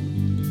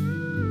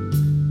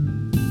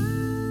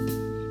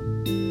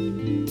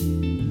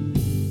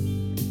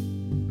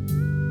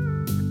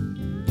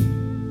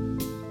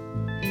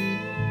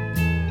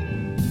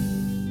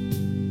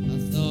 I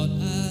thought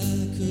I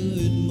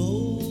could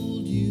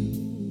mold you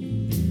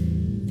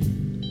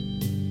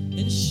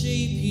and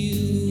shape you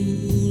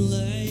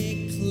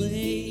like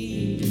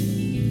clay.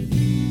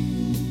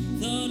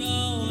 Thought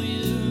all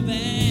your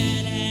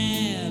bad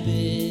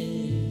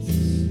habits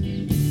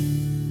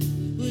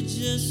would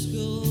just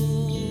go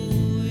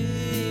away.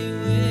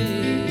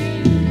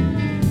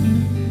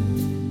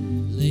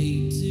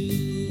 Late to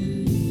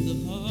the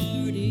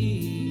party,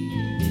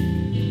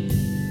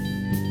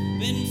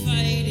 been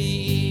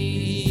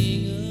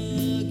fighting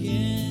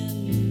again.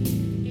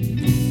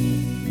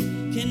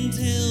 Can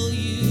tell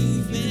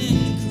you've been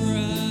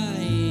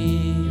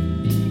crying,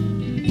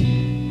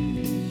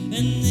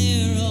 and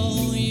they're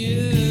all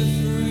your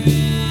friends.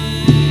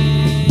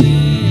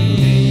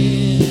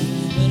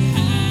 But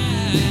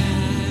how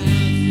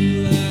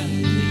do I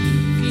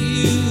leave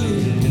you?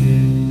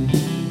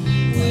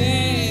 Where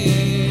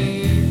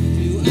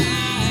do I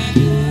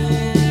go?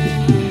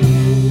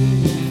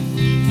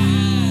 How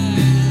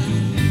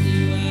do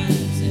I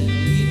tell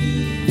you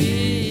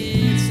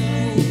it's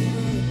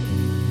over?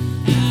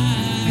 I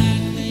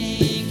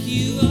think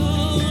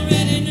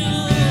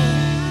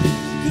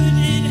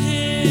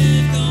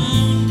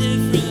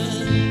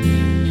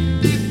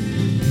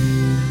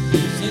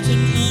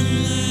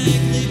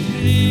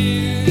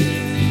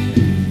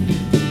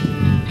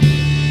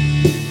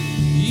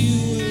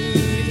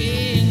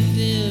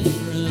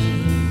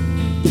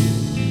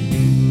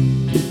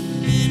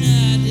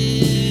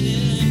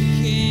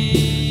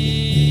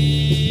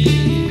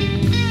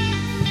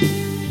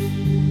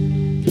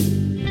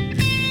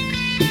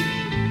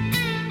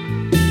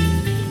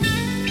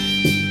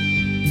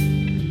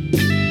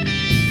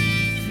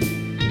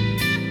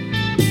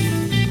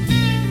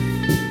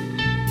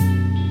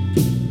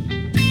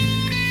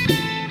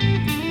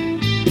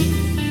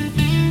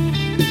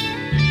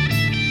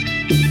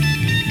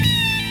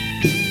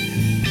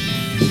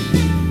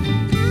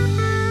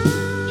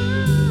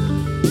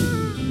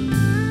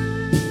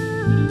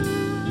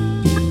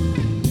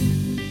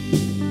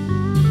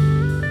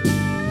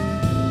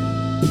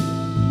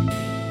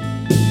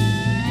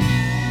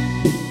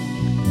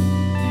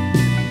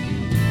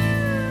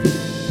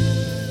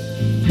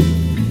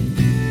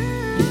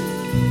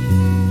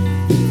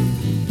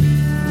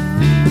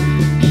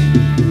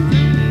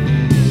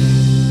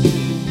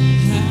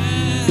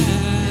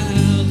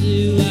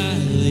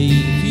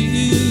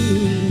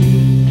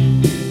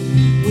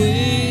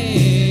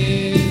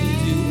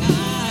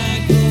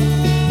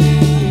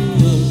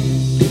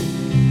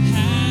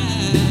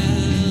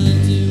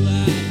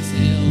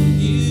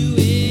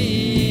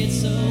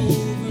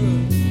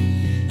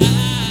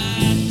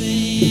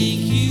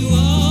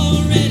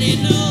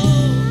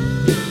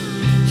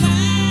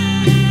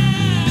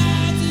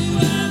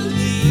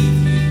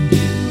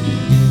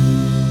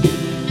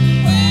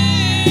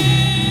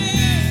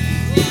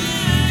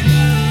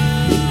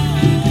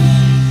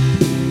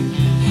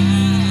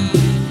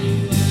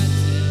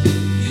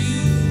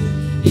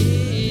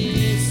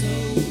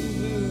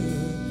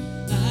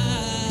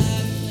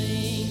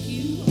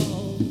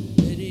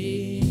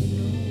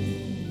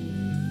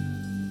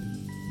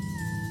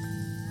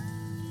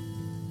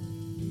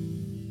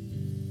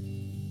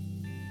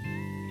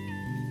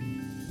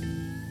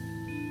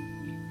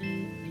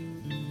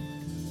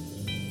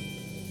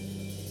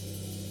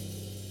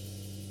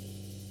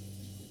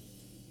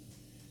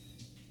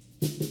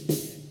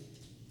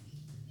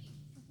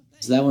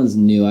So that one's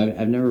new.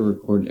 I've never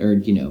recorded, or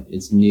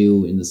it's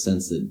new in the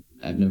sense that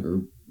I've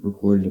never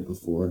recorded it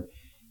before,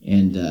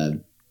 and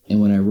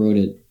when I wrote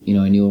it,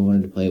 I knew I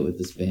wanted to play it with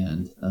this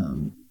band.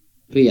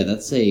 But yeah,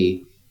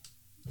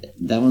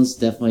 that one's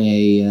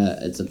definitely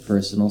it's a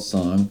personal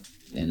song,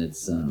 and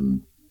it's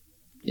about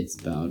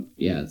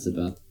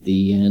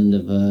the end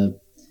of a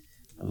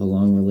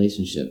long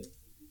relationship,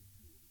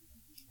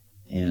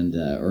 and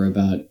or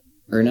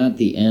not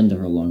the end of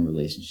a long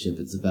relationship.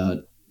 It's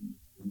about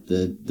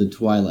the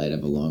twilight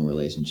of a long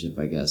relationship,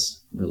 I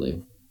guess,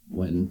 really,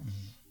 when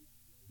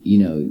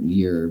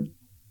you're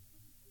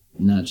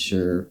not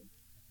sure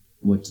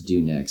what to do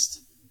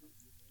next,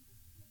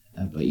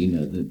 but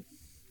that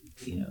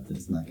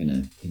it's not going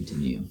to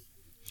continue.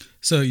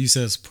 So you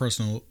said it's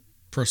personal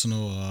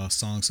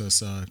song, so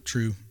it's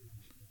true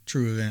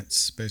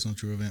events, based on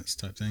true events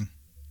type thing.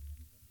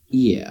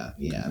 Yeah.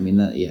 I mean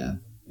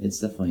it's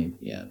definitely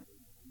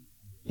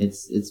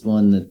it's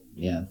one that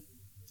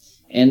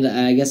and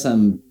I guess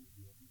I'm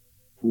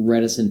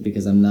reticent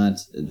because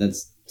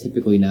that's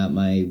typically not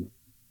my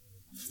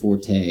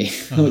forte.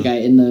 Uh-huh. Like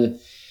in the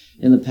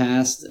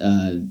past,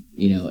 and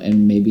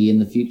maybe in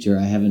the future,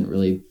 I haven't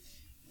really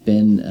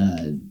been,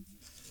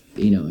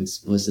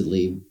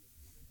 explicitly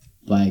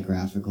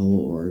biographical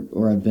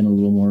or I've been a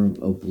little more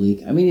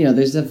oblique. I mean,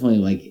 there's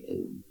definitely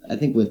I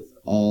think with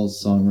all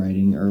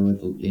songwriting or with,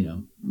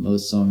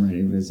 most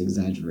songwriting, there's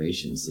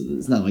exaggeration. So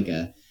it's not like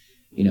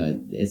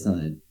it's not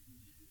a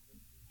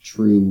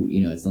true,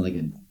 it's not like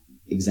an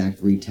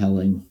exact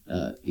retelling,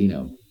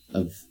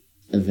 of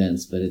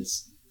events, but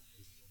it's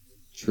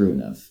true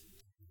enough.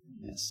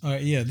 Yes. All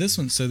right, yeah, this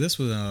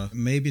was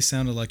maybe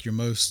sounded like your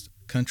most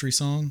country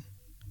song.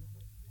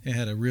 It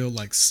had a real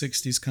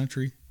 60s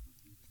country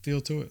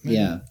feel to it.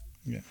 Maybe.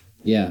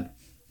 Yeah.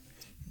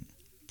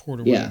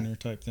 Porter Wagoner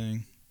type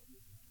thing.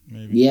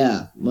 Maybe.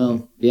 Yeah.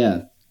 Well,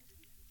 yeah.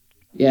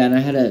 Yeah, and I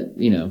had a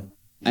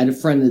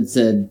friend that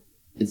said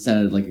it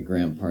sounded like a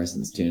Graham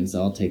Parsons tune,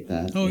 so I'll take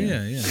that. Oh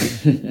yeah.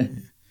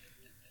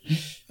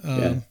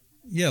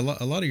 Yeah,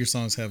 a lot of your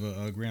songs have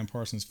a Graham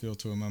Parsons feel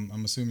to them.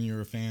 I'm assuming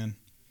you're a fan.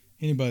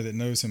 Anybody that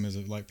knows him is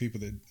people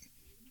that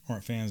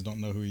aren't fans don't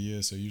know who he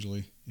is. So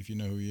usually, if you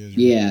know who he is,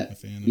 you're a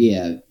fan of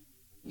him.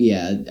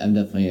 Yeah. I'm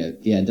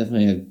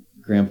definitely a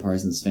Graham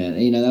Parsons fan.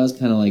 And, that was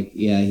kind of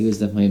he was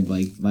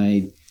definitely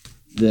my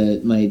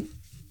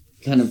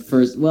kind of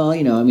first. Well,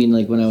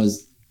 when I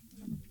was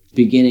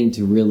beginning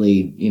to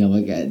really,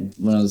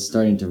 when I was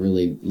starting to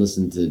really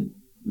listen to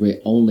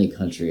only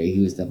country,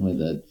 he was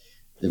definitely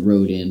the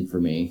road in for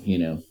me.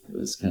 It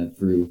was kind of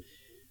through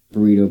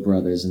Burrito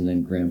Brothers and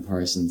then Graham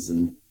Parsons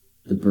and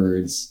the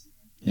Byrds,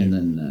 and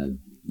then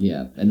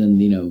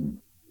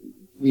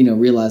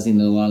realizing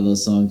that a lot of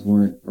those songs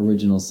weren't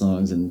original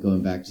songs, and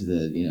going back to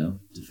to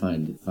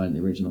find the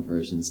original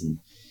versions, and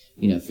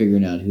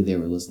figuring out who they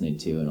were listening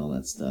to and all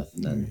that stuff,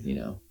 and then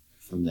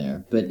from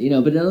there. But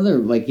another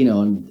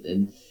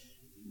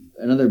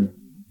another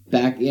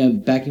back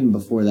even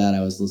before that, I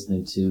was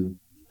listening to.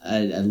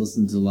 I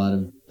listened to a lot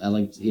of. I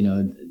liked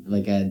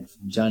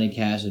Johnny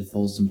Cash at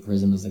Folsom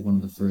Prison was one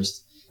of the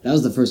first. That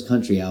was the first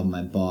country album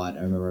I bought.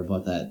 I remember I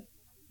bought that,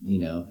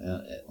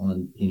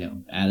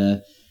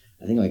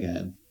 I think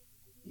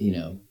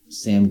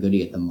Sam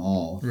Goody at the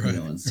mall, right,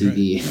 on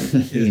CD,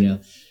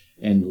 right.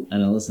 and I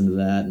listened to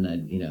that, and I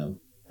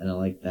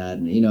liked that,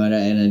 and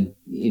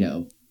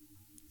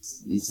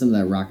some of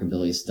that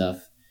rockabilly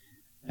stuff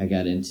I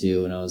got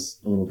into when I was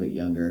a little bit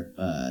younger,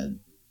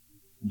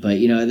 but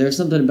there's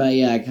something about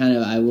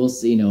I will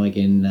say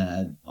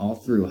in all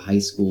through high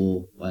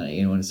school when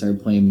I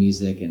started playing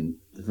music and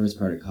the first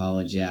part of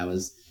college, I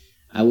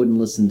wouldn't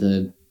listen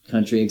to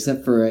country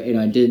except for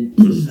I did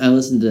I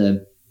listened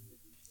to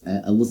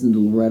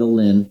Loretta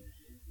Lynn.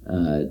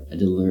 I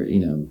did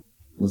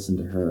listen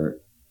to her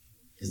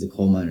because the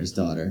Coal Miner's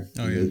Daughter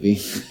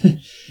movie,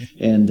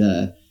 and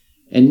I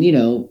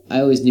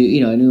always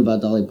knew I knew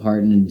about Dolly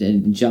Parton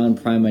and John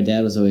Prine. My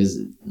dad was always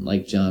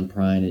like John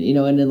Prine,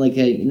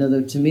 and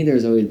then to me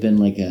there's always been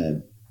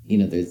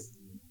there's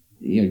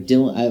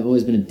Dylan. I've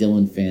always been a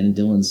Dylan fan, and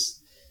Dylan's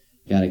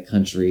got a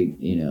country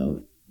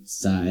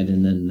side,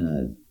 and then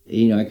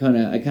I kind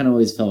of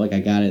always felt like I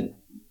got a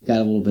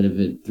little bit of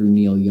it through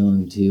Neil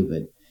Young too,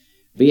 but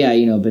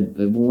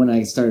when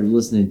I started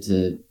listening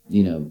to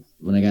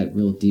when I got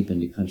real deep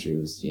into country, it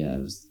was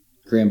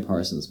Graham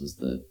Parsons was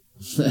the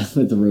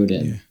the road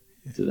in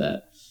to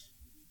that.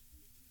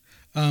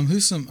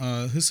 Who's some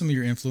of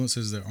your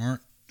influences that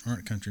aren't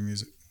country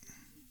music?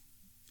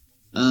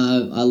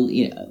 All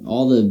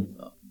the,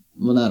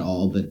 well, not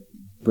all, but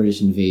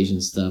British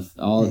Invasion stuff.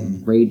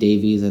 Ray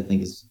Davies, I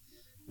think, is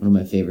one of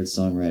my favorite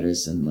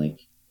songwriters, and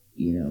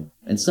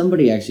and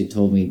somebody actually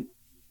told me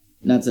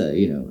not to,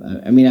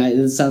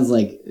 it sounds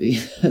like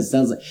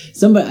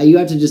somebody. You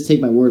have to just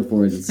take my word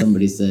for it. That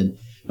somebody said,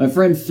 my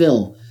friend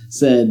Phil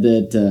said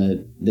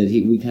that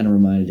we kind of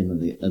reminded him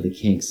of the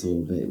Kinks a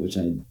little bit, which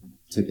I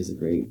took as a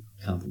great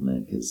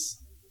compliment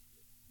because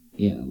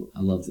I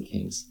love the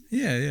Kinks.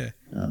 Yeah.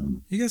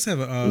 You guys have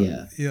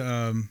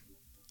a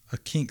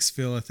Kinks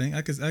feel. I think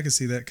I could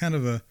see that kind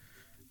of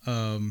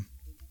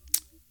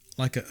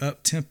like a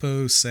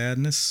up-tempo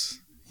sadness,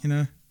 you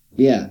know?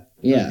 Yeah.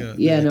 Like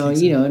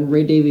No, and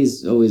Ray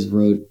Davies always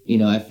wrote,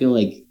 I feel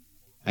like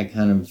I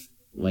kind of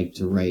like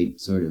to write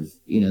sort of,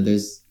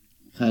 there's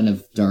kind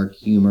of dark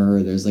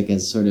humor, there's like a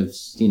sort of,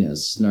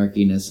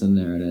 snarkiness in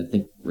there, and I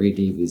think Ray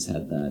Davies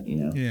had that,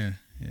 Yeah.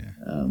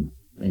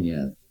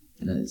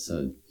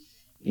 So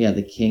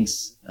the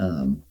Kinks,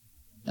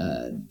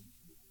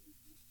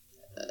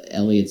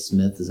 Elliott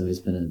Smith has always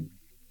been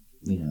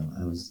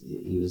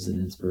he was an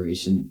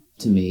inspiration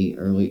to me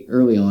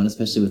early on,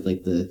 especially with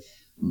like the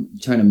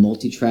trying to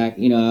multi-track.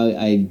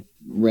 I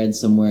read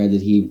somewhere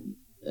that he,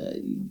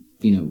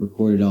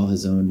 recorded all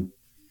his own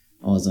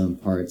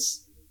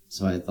parts.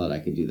 So I thought I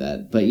could do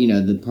that. But,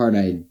 the part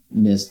I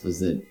missed was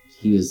that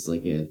he was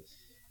like a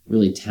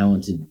really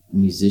talented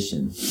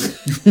musician.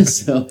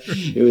 So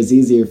it was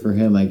easier for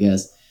him, I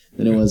guess,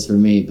 than it was for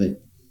me.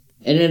 But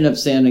it ended up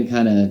sounding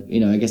kind of,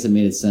 I guess it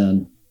made it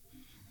sound,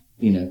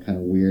 kind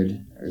of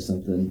weird or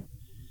something.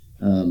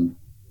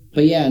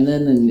 But yeah, and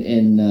then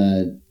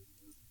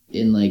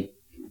in like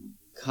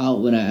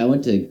college, when I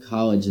went to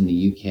college in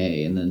the UK,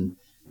 and then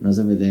when I was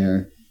over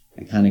there,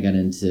 I kind of got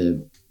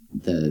into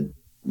the,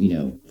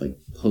 like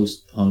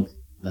post-punk,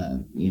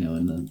 and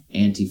the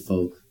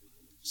anti-folk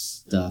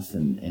stuff,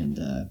 and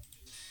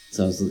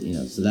so I was,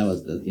 so that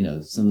was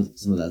the, some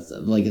of that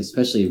stuff, like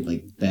especially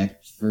like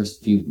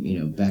first few,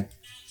 Beck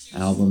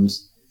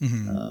albums,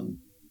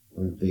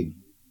 were a big,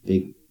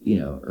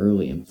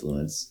 early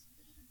influence.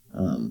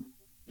 And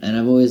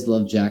I've always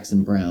loved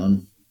Jackson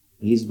Browne.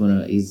 He was one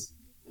of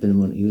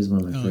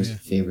my first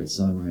favorite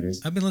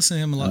songwriters. I've been listening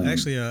to him a lot.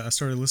 Actually, I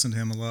started listening to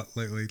him a lot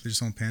lately,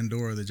 just on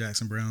Pandora, the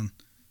Jackson Browne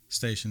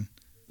station.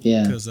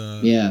 Yeah. Because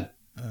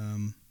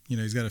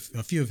he's got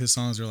a few of his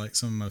songs are like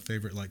some of my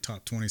favorite, like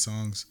top 20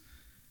 songs,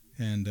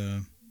 and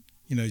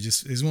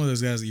just he's one of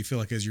those guys that you feel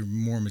like as you're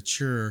more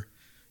mature,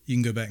 you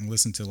can go back and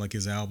listen to like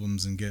his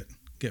albums and get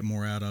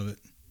more out of it.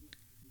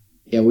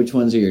 Yeah, which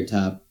ones are your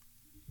top?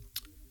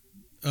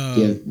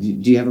 Do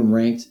you have them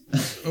ranked?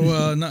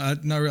 Well,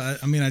 not really.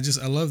 I mean, I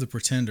love The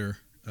Pretender.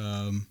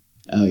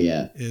 Oh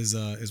yeah, is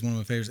one of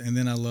my favorites, and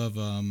then I love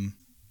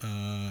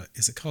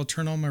is it called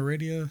Turn On My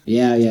Radio?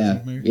 Yeah.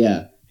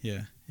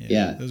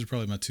 Those are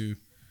probably my two.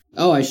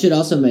 Oh, I should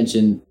also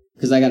mention,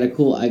 because I don't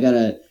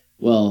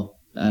know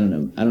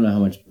how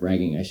much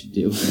bragging I should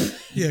do.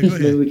 Yeah, go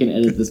ahead. Maybe we can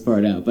edit this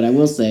part out, but I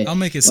will say I'll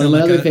make it one sound of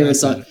my like other favorite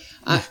songs.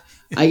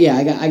 I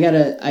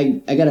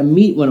gotta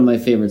meet one of my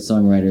favorite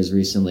songwriters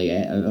recently.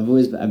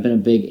 I've been a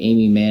big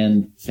Amy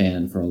Mann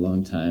fan for a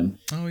long time.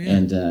 Oh yeah.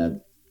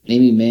 And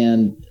Amy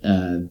Mann,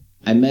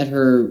 I met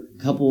her a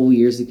couple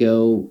years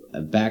ago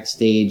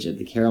backstage at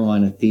the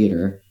Carolina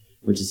Theater,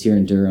 which is here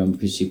in Durham,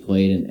 because she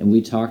played, and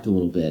we talked a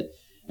little bit.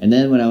 And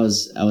then when I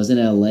was in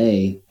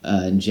LA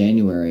in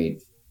January,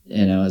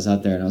 and I was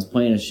out there and I was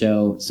playing a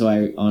show, so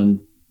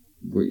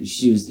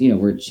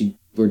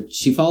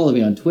she followed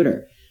me on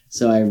Twitter.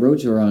 So I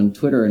wrote to her on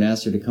Twitter and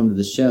asked her to come to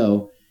the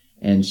show,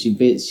 and she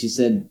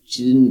said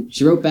she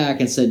wrote back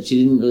and said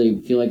she didn't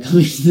really feel like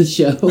coming to the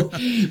show,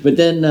 but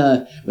then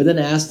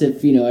asked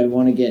if I'd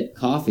want to get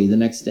coffee the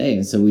next day,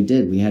 and so we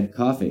did. We had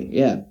coffee.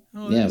 Yeah.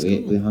 Oh,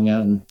 we hung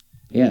out, and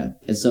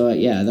and so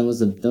that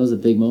was a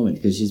big moment,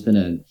 because she's been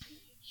a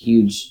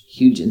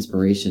huge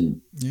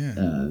inspiration. Yeah.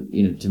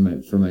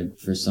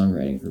 For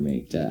songwriting for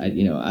me.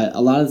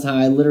 A lot of the time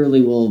I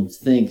literally will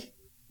think,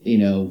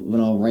 when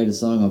I'll write a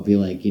song, I'll be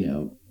like,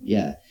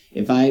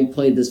 if I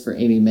played this for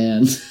Amy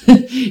Mann,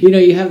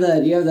 you have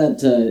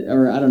that,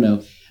 or I don't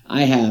know,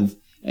 I have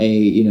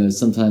a,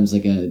 sometimes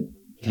like a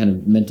kind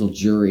of mental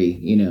jury,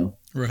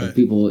 right, of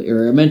people,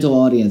 or a mental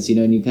audience,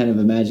 and you kind of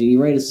imagine,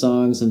 you write a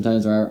song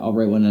sometimes, or I'll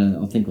write one and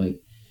I'll think like,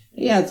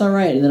 yeah, it's all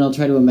right, and then I'll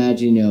try to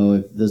imagine,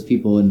 if those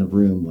people in the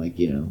room, like,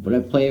 would I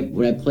play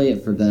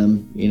it for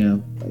them,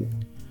 like.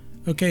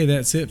 Okay,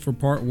 that's it for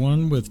part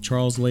 1 with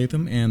Charles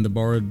Latham and the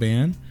Borrowed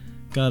Band.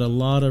 Got a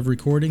lot of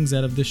recordings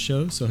out of this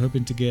show, so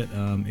hoping to get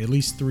at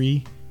least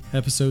 3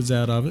 episodes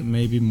out of it,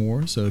 maybe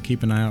more, so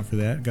keep an eye out for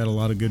that. Got a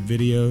lot of good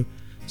video,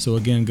 so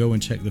again, go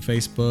and check the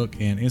Facebook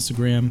and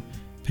Instagram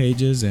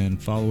pages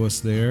and follow us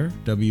there,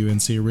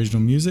 WNC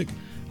Original Music.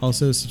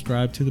 Also,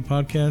 subscribe to the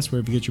podcast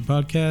wherever you get your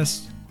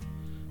podcasts.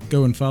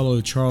 Go and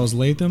follow Charles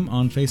Latham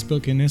on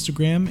Facebook and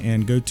Instagram,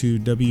 and go to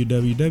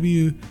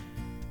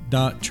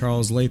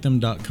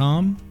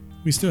www.charleslatham.com.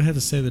 We still have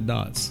to say the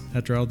dots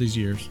after all these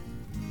years.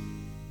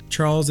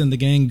 Charles and the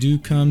gang do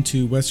come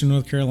to Western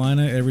North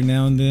Carolina every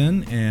now and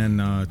then,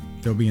 and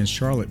they'll be in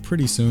Charlotte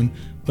pretty soon.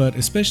 But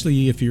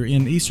especially if you're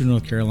in Eastern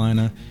North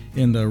Carolina,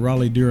 in the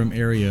Raleigh-Durham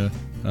area,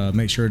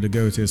 make sure to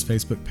go to his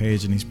Facebook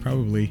page, and he's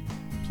probably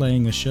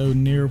playing a show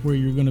near where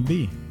you're going to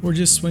be, or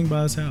just swing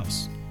by his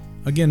house.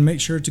 Again, make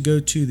sure to go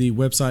to the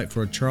website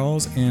for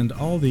Charles and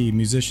all the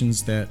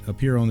musicians that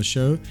appear on the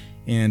show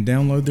and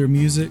download their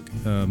music.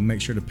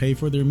 Make sure to pay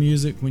for their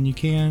music when you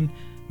can.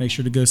 Make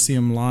sure to go see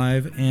them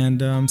live,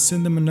 and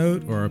send them a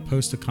note or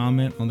post a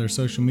comment on their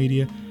social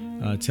media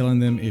telling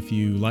them if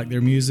you like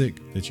their music,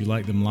 that you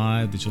like them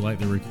live, that you like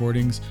their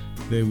recordings.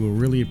 They will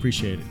really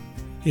appreciate it.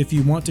 If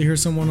you want to hear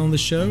someone on the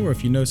show, or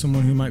if you know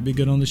someone who might be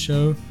good on the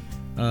show,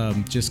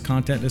 just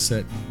contact us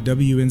at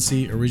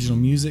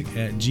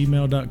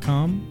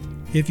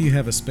wncoriginalmusic@gmail.com. If you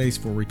have a space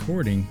for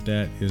recording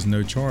that is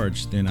no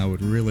charge, then I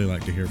would really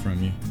like to hear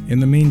from you. In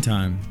the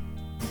meantime,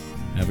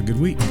 have a good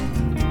week.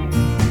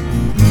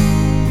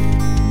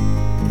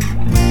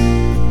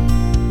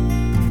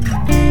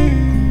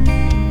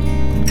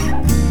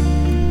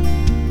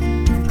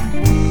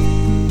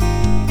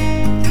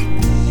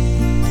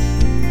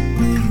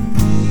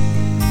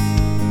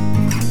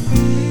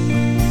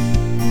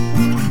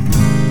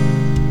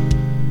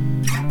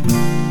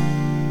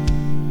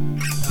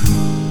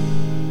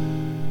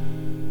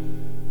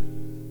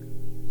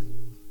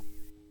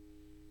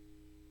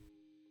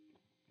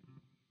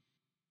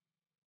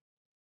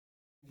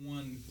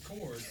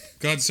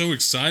 Got so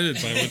excited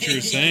by what you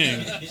were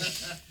saying.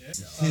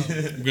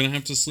 I'm gonna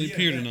have to sleep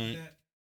here tonight.